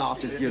with these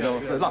artists, you know,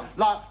 sir.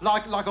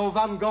 Like old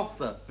Van Gogh,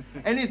 sir.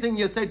 Anything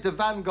you said to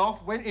Van Gogh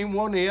went in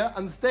one ear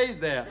and stayed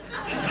there.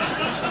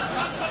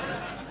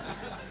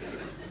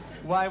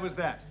 Why was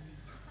that?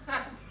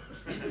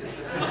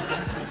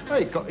 Well,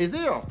 he cut his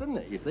ear off,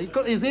 didn't he, you see? He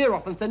cut his ear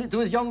off and sent it to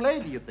his young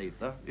lady, you see,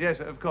 sir. Yes,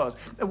 of course.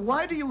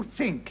 Why do you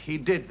think he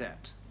did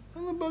that?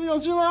 Anybody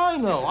else should I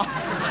know?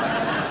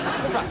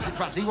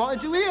 Perhaps he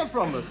wanted to hear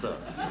from us, sir.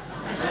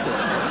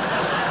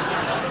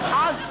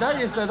 I'll tell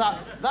you, sir,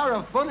 they're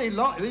a funny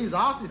lot, these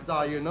artists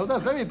are, you know. They're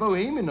very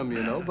bohemian,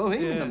 you know.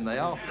 Bohemian, they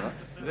are, sir.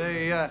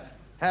 They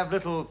have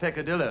little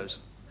peccadillos.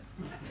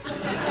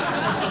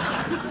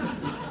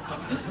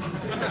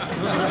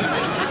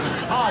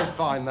 I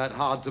find that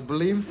hard to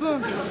believe, sir.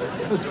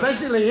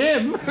 Especially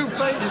him, who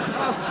painted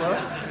that,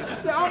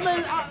 sir.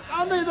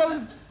 Aren't they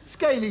those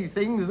scaly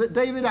things that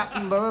David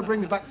Attenborough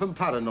brings back from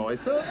Paranoia,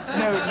 sir?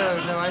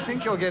 No, I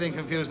think you're getting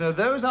confused. No,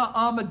 those are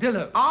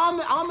armadillos.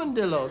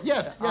 Armadillos,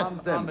 yes,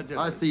 armadillos.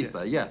 I see, yes.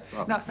 Sir, yes.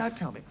 Now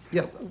tell me.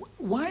 Yes,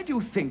 why do you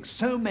think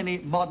so many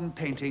modern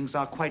paintings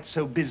are quite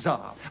so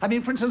bizarre? I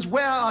mean, for instance,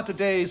 where are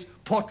today's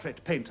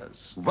portrait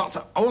painters? Well,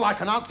 sir, all I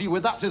can answer you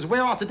with that is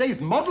where are today's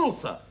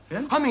models, sir?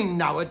 Yeah? I mean,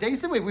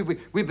 nowadays,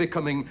 we're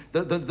becoming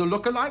the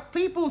look-alike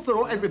people,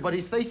 sir.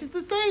 Everybody's face is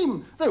the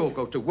same. They all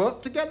go to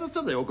work together,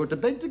 sir. They all go to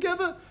bed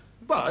together.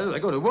 Well, they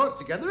go to work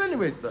together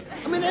anyway, sir.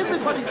 I mean,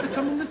 everybody's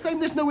becoming the same.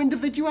 There's no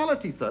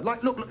individuality, sir.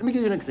 Like, look, let me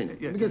give you an example.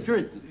 Let me give you, for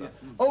instance, sir.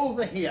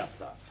 Over here,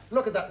 sir.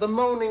 Look at that, the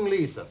moaning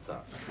Lisa, sir.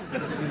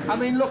 I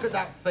mean, look at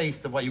that face,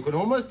 the way you could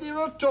almost hear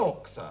her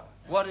talk, sir.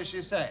 What does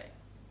she say?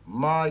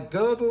 My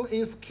girdle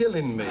is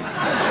killing me.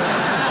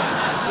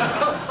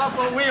 That's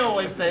what we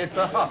always say,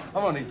 sir.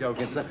 I'm only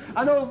joking, sir.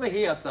 And over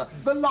here, sir,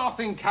 the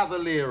laughing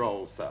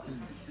cavaliero, sir.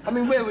 I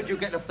mean, where would you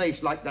get a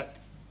face like that?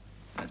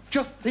 I've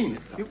just seen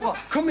it, sir. What?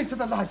 Come into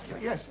the light, sir.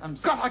 Yes, I'm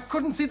sorry. God, I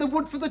couldn't see the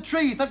wood for the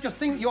trees. I've just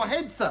seen your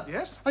head, sir.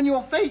 Yes? And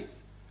your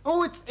face.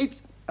 Oh,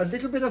 it's a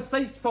little bit of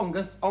face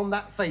fungus on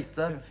that face,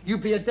 sir. Yeah.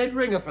 You'd be a dead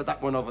ringer for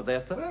that one over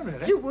there, sir. Oh,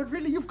 really? You would,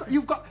 really.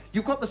 You've got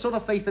the sort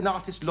of face an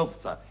artist loves,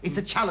 sir. It's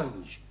a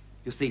challenge.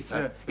 You see,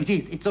 sir, It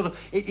is. It's sort of,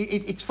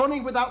 it's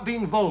funny without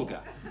being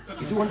vulgar.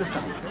 You do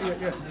understand, sir?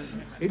 Yeah.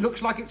 It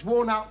looks like it's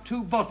worn out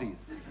two bodies.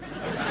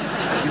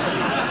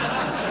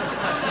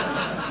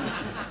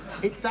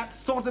 It's that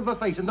sort of a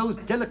face and those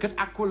delicate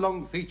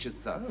aqualung features,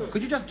 sir.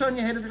 Could you just turn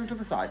your head a little to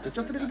the side, sir?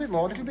 Just a little bit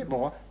more, a little bit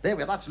more. There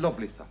we are. That's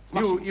lovely, sir.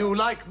 You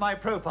like my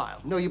profile?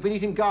 No, you've been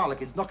eating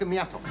garlic. It's knocking me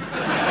out off.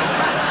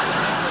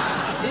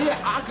 Here,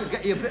 I could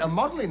get you a bit of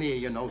modelling here,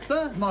 you know,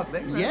 sir.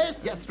 Modelling? Yes,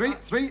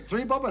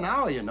 three bob an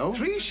hour, you know.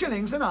 3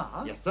 shillings an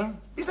hour? Yes, sir.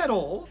 Is that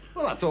all?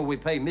 Well, that's all we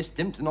pay Miss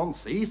Timpton on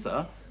sea,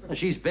 sir. And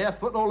she's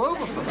barefoot all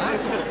over for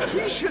that.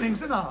 3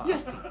 shillings an hour?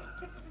 Yes, sir.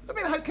 I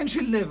mean, how can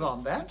she live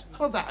on that?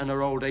 Well, that and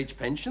her old age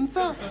pension,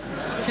 sir.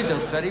 She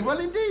does very well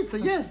indeed, sir,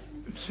 yes.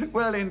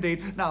 Well,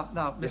 indeed. Now,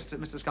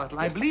 Mr. Scuttle,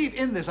 I believe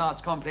in this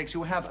arts complex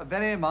you have a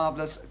very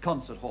marvellous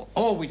concert hall.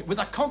 Oh, we do. With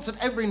a concert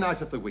every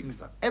night of the week,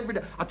 sir. Every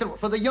day. I tell you what,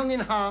 for the young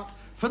in heart,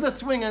 for the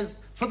swingers,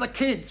 for the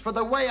kids, for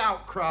the way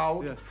out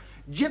crowd,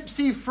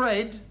 Gypsy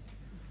Fred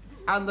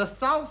and the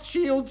South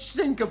Shield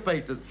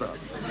Syncopators, sir.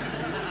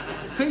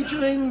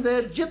 Featuring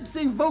their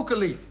gypsy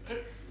vocalist,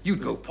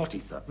 You'd go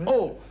potty, sir.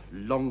 Oh,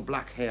 long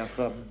black hair,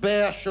 sir,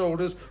 bare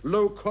shoulders,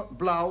 low-cut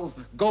blouse,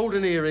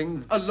 golden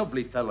earrings, a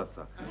lovely fella,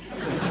 sir.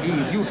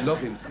 You'd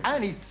love him.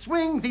 And he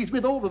swings, he's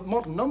with all the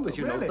modern numbers,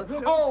 you know, sir.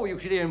 Really? Oh, you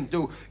should hear him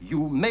do,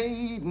 you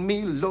made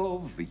me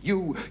love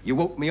you. You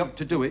woke me up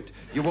to do it.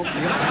 You woke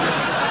me up to do it.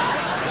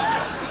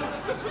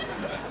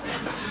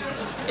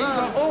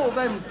 All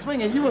them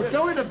swinging. You were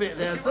going a bit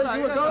there, sir.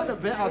 You were going a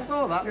bit. I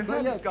saw that.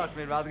 Yeah, got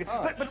me rather.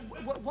 But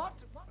what?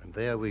 And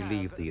there we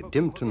leave the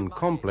Dimpton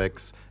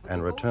complex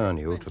and return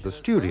you to the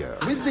studio.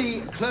 With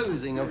the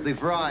closing of the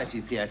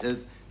variety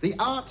theatres, the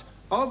art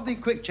of the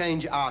quick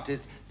change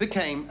artist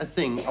became a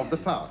thing of the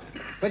past.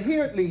 But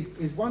here at least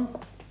is one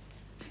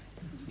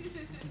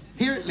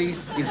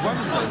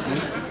person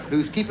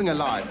who's keeping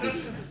alive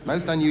this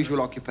most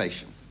unusual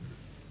occupation.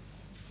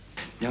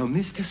 Now,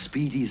 Mr.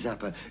 Speedy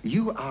Zappa,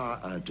 you are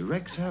a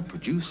director,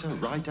 producer,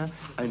 writer,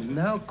 and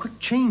now quick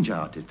change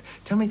artist.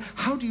 Tell me,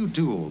 how do you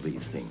do all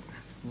these things?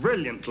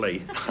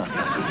 Brilliantly.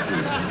 I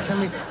see. Tell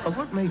me,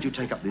 what made you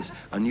take up this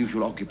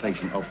unusual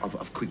occupation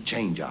of quick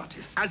change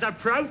artist? As a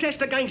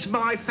protest against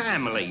my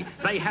family,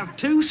 they have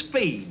two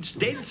speeds,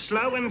 dead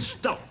slow and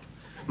stop.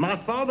 My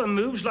father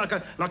moves like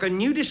a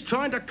nudist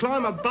trying to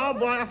climb a barbed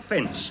wire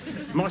fence.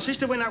 My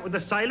sister went out with a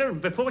sailor, and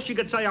before she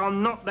could say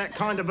I'm not that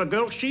kind of a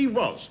girl, she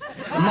was.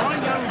 My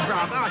young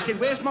brother, I said,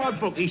 where's my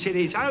book? He said,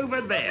 it's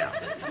over there.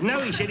 No,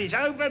 he said, it's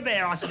over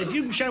there. I said, if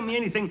you can show me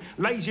anything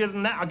lazier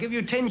than that, I'll give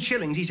you 10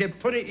 shillings. He said,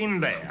 put it in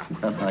there.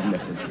 Well, I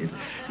never did.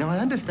 Now, I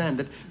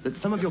understand that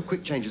some of your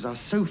quick changes are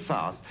so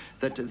fast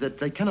that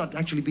they cannot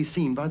actually be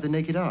seen by the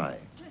naked eye.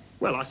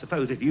 Well, I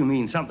suppose if you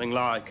mean something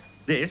like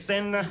this,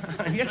 then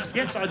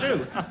yes, I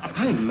do.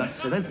 I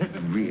must say that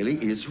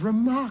really is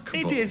remarkable.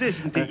 It is,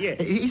 isn't it?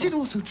 Yes. Is it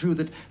also true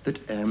that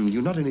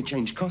you not only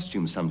change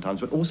costumes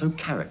sometimes, but also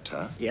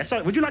character? Yes.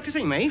 Would you like to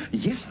see me?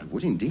 Yes, I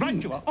would indeed. Right,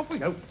 you are. Off we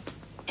go.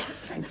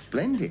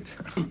 Splendid.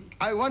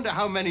 I wonder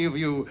how many of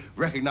you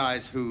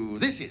recognize who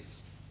this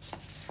is.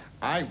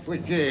 I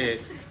would.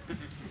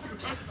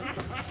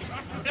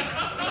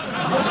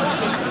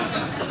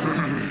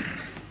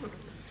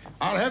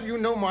 I'll have you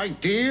know, my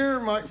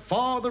dear, my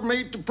father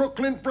made the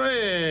Brooklyn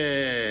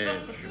Bridge.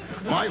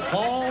 My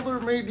father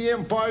made the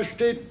Empire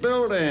State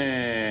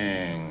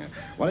Building.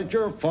 What did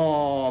your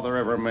father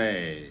ever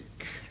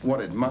make? What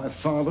did my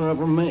father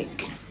ever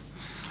make?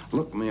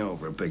 Look me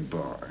over, big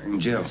boy,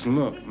 and just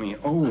look me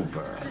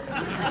over.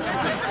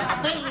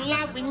 I fell in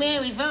love with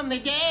Mary from the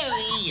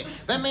dairy,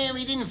 but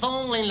Mary didn't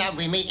fall in love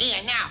with me.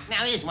 Here, now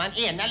here's one.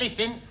 Here, now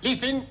listen,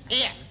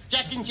 here.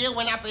 Jack and Jill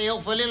went up a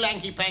hill for a little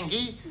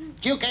hanky-panky.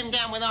 Jill came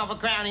down with half a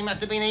crown. He must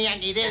have been a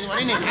Yankee. There's one,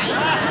 isn't it, mate?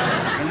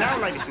 And now,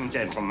 ladies and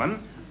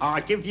gentlemen, I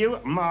give you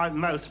my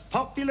most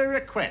popular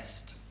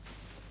request.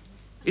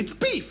 It's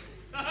beef.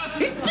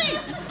 It's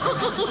beef.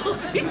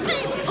 It's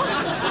beef.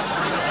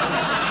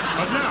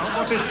 And now,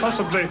 what is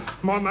possibly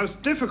my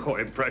most difficult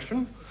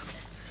impression?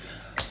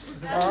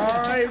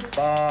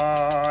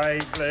 Bye-bye,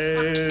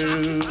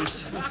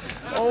 blues.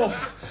 Oh,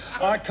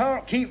 I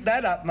can't keep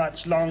that up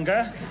much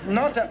longer.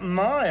 Not at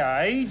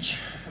my age.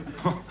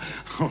 Oh,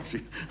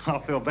 I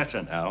feel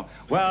better now.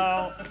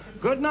 Well,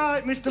 good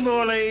night, Mr.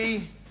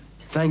 Morley.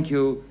 Thank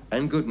you,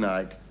 and good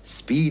night,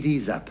 Speedy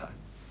Zappa.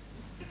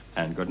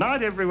 And good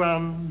night,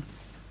 everyone.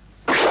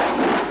 Last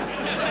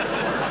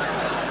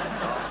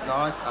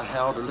night I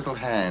held a little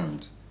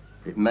hand.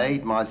 It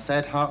made my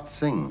sad heart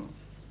sing.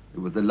 It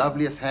was the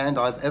loveliest hand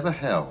I've ever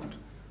held.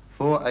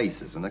 4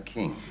 aces and a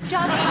king.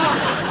 Just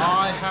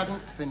I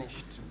hadn't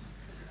finished.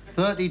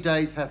 30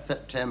 days hath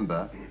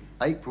September,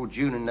 April,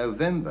 June and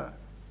November.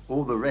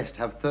 All the rest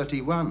have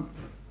 31.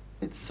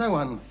 It's so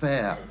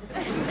unfair.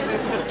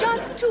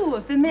 Just 2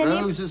 of the many...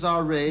 Roses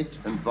are red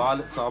and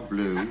violets are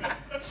blue.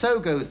 So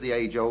goes the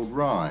age-old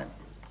rhyme.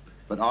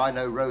 But I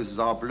know roses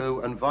are blue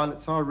and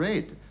violets are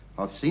red.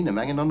 I've seen them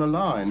hanging on the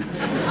line.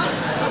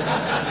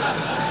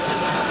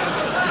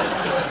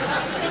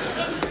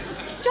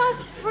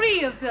 Just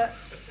 3 of the...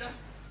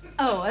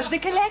 of the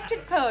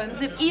collected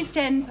poems of East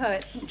End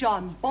poet St.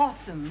 John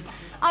Bossum,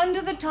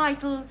 under the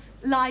title,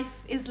 Life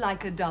is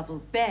Like a Double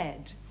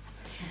Bed.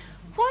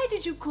 Why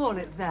did you call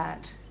it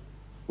that?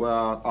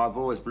 Well, I've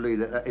always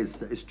believed that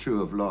it's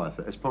true of life.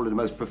 It's probably the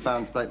most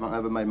profound statement I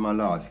ever made in my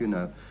life, you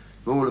know.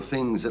 All the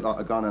things that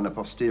are gone on the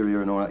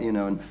posterior and all that, you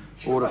know, and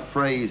all the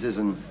phrases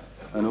and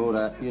all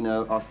that, you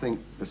know, I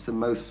think it's the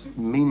most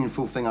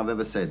meaningful thing I've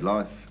ever said.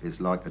 Life is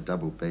like a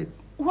double bed.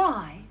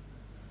 Why?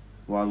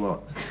 Why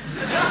what?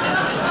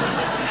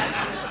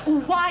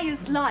 Why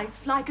is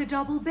life like a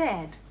double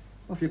bed?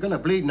 Well, if you're going to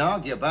bleed and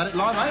argue about it,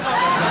 life ain't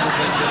like a double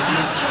bed,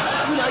 gentlemen.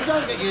 You know,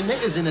 don't get your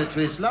knickers in a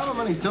twist, love. I'm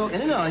only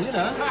talking, you know.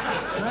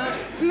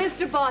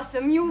 Mr.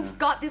 Bossum, you've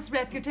got this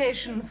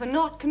reputation for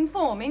not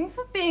conforming,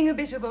 for being a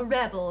bit of a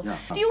rebel. Yeah.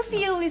 Do you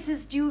feel this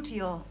is due to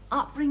your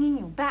upbringing,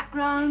 your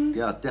background?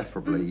 Yeah,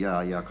 definitely,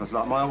 yeah, because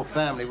like my whole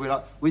family,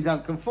 we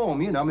don't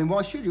conform, you know. I mean,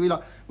 why should you?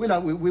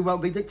 We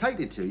won't be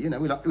dictated to, you know.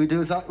 We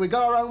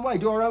go our own way,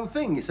 do our own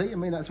thing, you see. I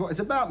mean, that's what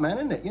it's about, man,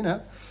 isn't it, you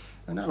know?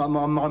 And like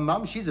my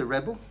mum, she's a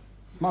rebel.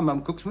 My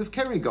mum cooks with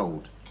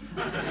Kerrygold.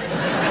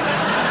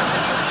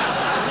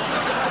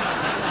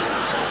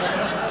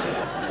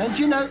 And,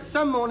 you know,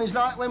 some mornings,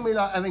 like, when we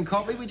like having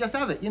coffee, we just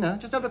have it, you know,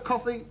 just have a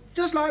coffee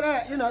just like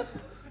that, you know,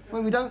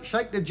 when we don't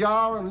shake the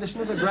jar and listen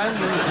to the grand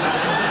music.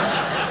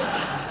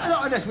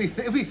 Not unless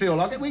if we feel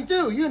like it, we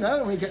do, you know,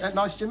 and we get that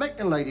nice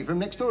Jamaican lady from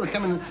next door to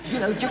come and, you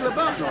know, jiggle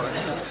about and all that,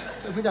 you know.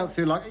 But if we don't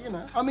feel like it, you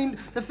know. I mean,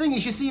 the thing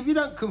is, you see, if you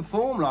don't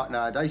conform like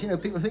nowadays, you know,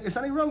 people think there's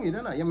something wrong with you,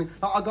 don't they? I mean,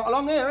 like, I got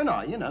long hair, ain't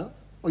I, you know?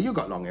 Well, you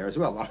got long hair as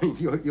well. I mean,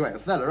 you ain't a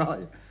fella, are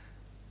you?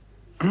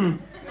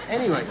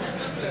 Anyway,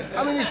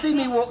 I mean, they see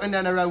me walking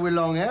down the road with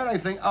long hair and they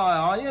think,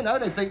 you know,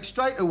 they think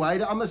straight away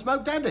that I'm a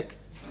smoke addict.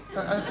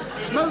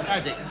 Smoke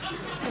addict.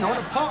 You know, on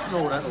a pot and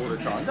all that all the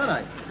time, don't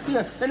they? You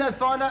know, then they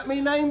find out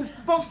me name's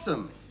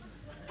Bossum.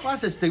 Well,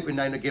 that's a stupid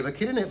name to give a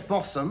kid, isn't it?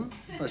 Bossum.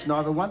 That's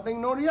neither one thing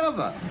nor the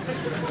other.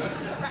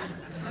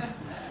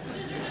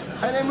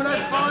 And then when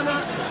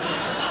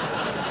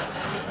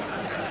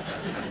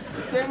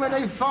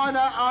they find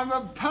out I'm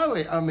a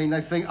poet, I mean,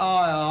 they think,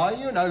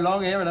 you know,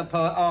 long hair and a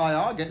poet,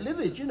 I get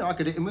livid, you know, I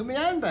could hit him with my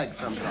handbag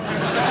sometimes.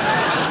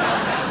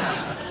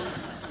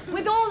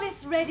 With all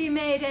this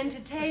ready-made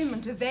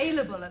entertainment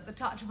available at the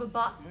touch of a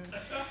button,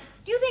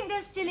 do you think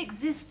there still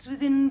exists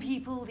within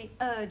people the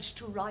urge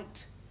to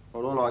write?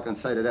 Well, all I can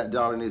say to that,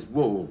 darling, is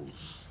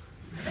walls.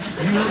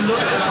 You look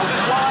at a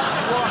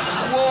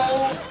whitewashed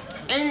wall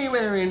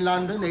anywhere in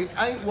London, it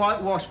ain't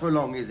whitewashed for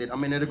long, is it? I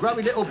mean, the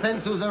grubby little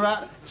pencils are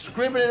out,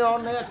 scribbling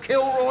on there.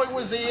 Kilroy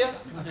was here.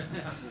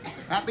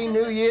 Happy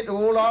New Year to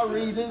all our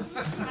readers.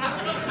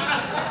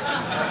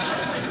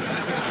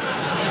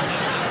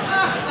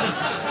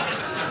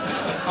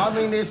 I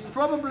mean, there's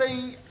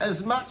probably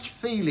as much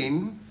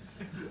feeling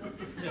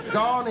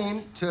gone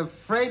into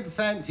Fred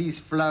Fancy's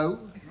Flow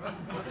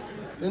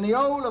than the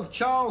whole of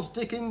Charles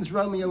Dickens'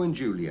 Romeo and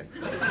Juliet.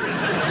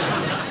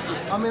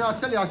 I mean, I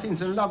tell you, I've seen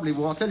some lovely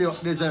work. I tell you,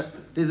 there's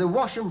a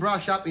wash and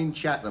brush up in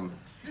Chatham.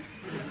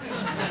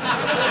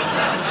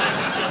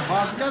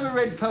 I've never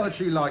read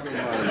poetry like it in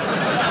my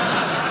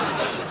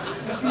life.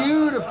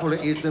 Beautiful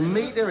it is, the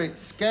metre, it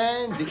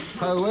scans, it's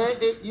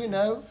poetic, you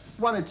know.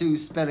 1 or 2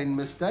 spelling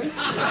mistakes.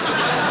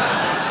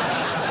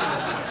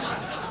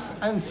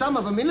 And some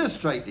of them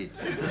illustrated.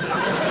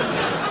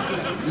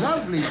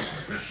 Lovely,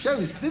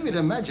 shows vivid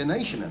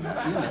imagination and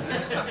that, you know.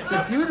 It's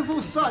a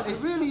beautiful sight, it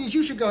really is.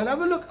 You should go and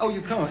have a look. Oh,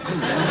 you can't, can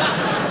you?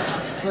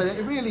 But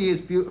it really is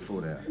beautiful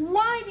there.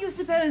 Why do you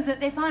suppose that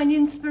they find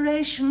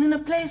inspiration in a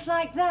place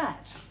like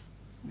that?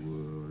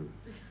 Whoa.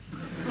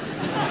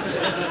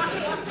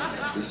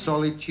 The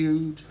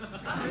solitude.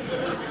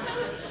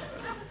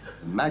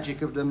 The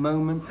magic of the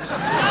moment.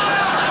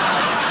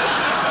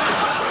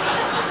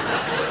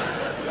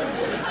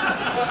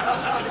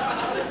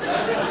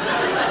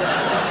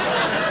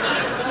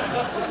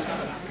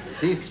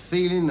 This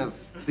feeling of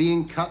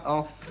being cut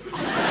off.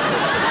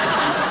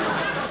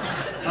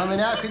 I mean,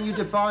 how can you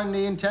define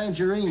me in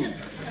Tangerine?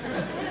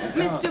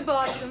 Mr.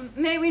 Bossum,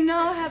 may we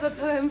now have a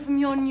poem from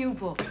your new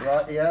book?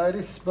 Right, yeah,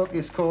 this book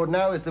is called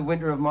Now is the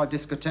Winter of My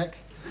Discotheque.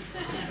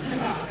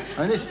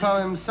 And this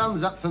poem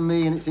sums up for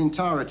me in its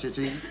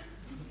entirety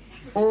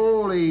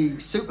all the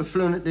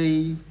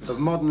superfluity of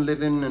modern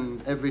living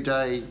and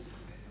everyday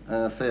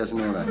affairs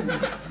and all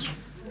that.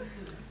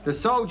 The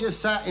soldier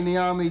sat in the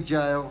army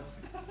jail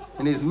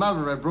and his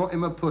mother had brought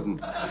him a pudding.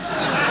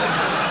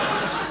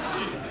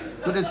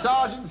 But the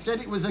sergeant said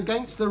it was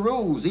against the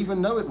rules,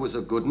 even though it was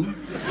a good one.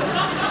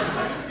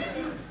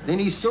 Then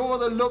he saw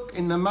the look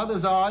in the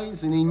mother's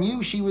eyes and he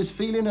knew she was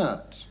feeling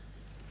hurt.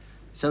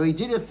 So he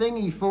did a thing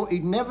he thought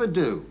he'd never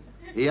do.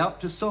 He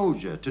helped a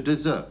soldier to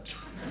desert.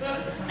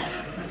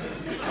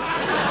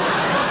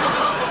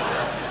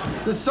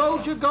 The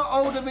soldier got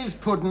hold of his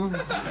pudding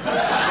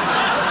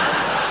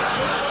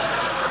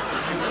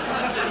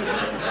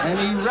and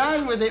he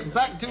ran with it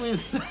back to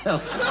his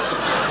cell.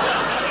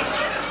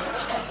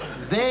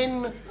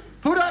 Then,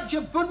 put out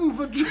your pudding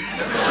for drink.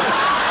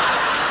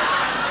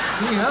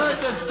 He heard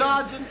the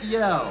sergeant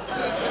yell,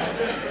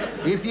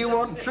 if you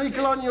want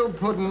treacle on your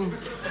pudding,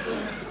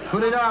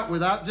 put it out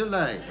without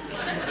delay.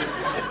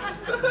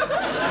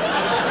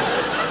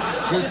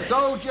 The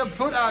soldier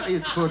put out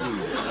his pudding,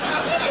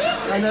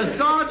 and the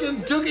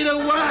sergeant took it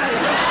away.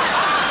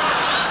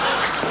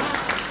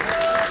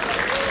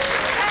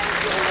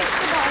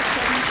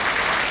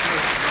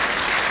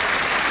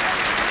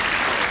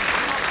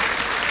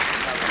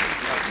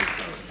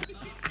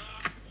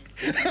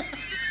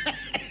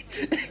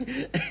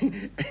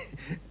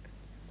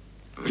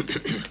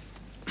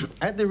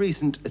 At the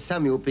recent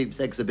Samuel Pepys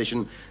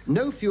exhibition,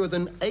 no fewer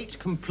than 8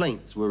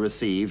 complaints were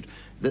received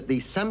that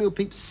the Samuel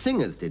Pepys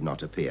singers did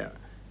not appear.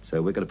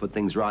 So we're going to put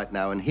things right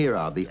now, and here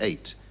are the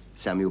 8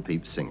 Samuel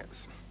Pepys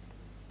singers.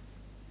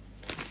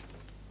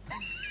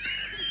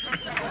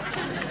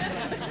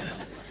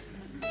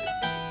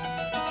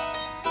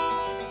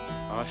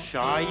 A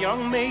shy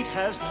young maid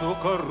has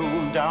took a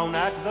room down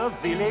at the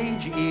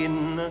village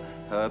inn.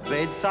 Her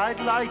bedside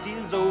light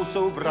is oh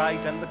so bright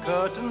and the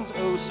curtains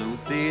oh so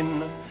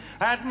thin.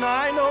 At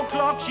 9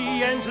 o'clock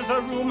she enters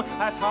her room,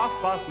 at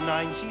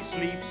 9:30 she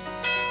sleeps.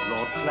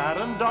 Lord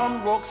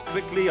Clarendon walks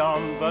quickly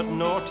on, but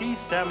naughty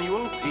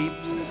Samuel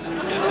peeps. Oh,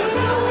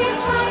 no,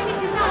 it's right,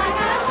 it's in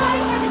black and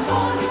white, and it's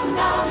all written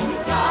down in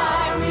his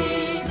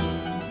diary.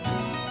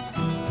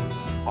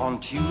 On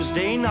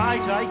Tuesday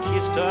night I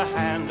kissed her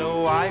hand,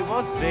 oh, I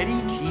was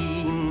very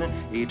keen.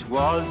 It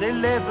was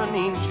 11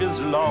 inches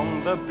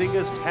long, the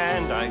biggest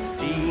hand I've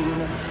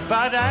seen.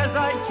 But as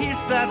I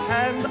kissed that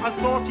hand, a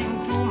thought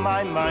into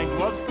my mind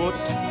was put.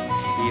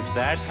 If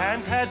that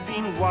hand had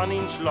been 1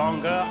 inch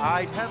longer,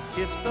 I'd have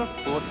kissed the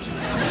foot.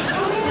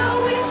 Oh, we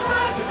know it's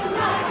right, it's in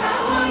black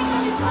and white,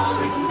 and it's all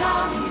written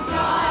down in his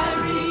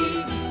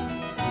diary.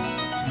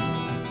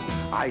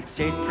 I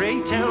said,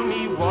 pray tell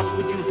me, what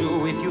would you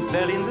do if you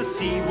fell in the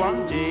sea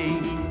one day?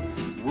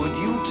 Would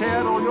you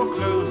tear all your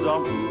clothes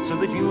off so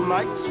that you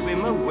might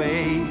swim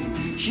away?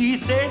 She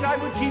said I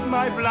would keep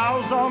my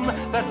blouse on,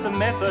 that's the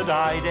method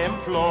I'd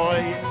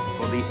employ.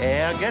 For the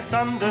air gets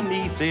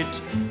underneath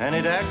it, and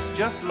it acts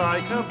just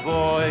like a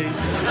boy.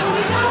 Oh,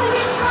 we know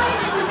it's right,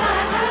 it's in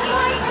black and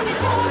white, and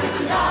it's all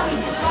written down in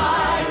his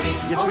diary.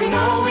 Yes, we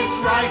know it's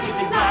right, it's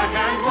in black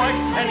and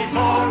white, and it's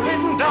all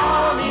written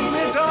down in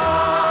his diary.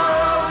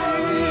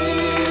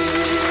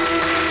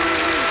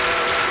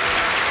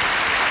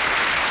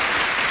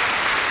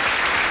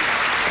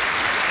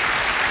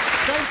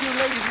 Thank you,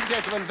 ladies and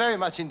gentlemen, very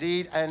much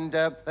indeed. And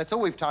that's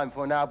all we've time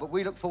for now, but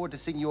we look forward to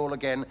seeing you all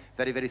again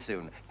very, very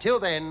soon. Till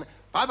then,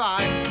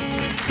 bye-bye.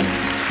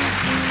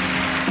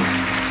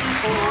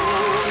 Oh,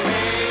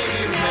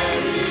 Lady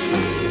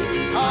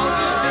Mary, how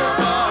does your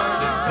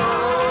garden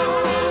grow?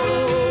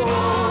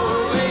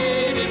 Oh,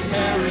 Lady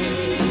Mary,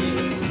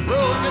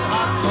 broken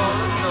hearts on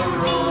the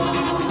road.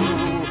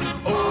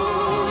 Oh,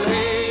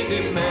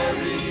 Lady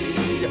Mary,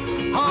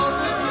 how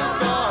does your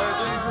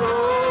garden grow?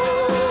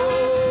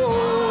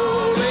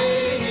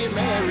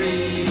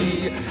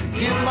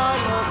 Give my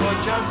love a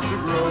chance to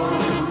grow.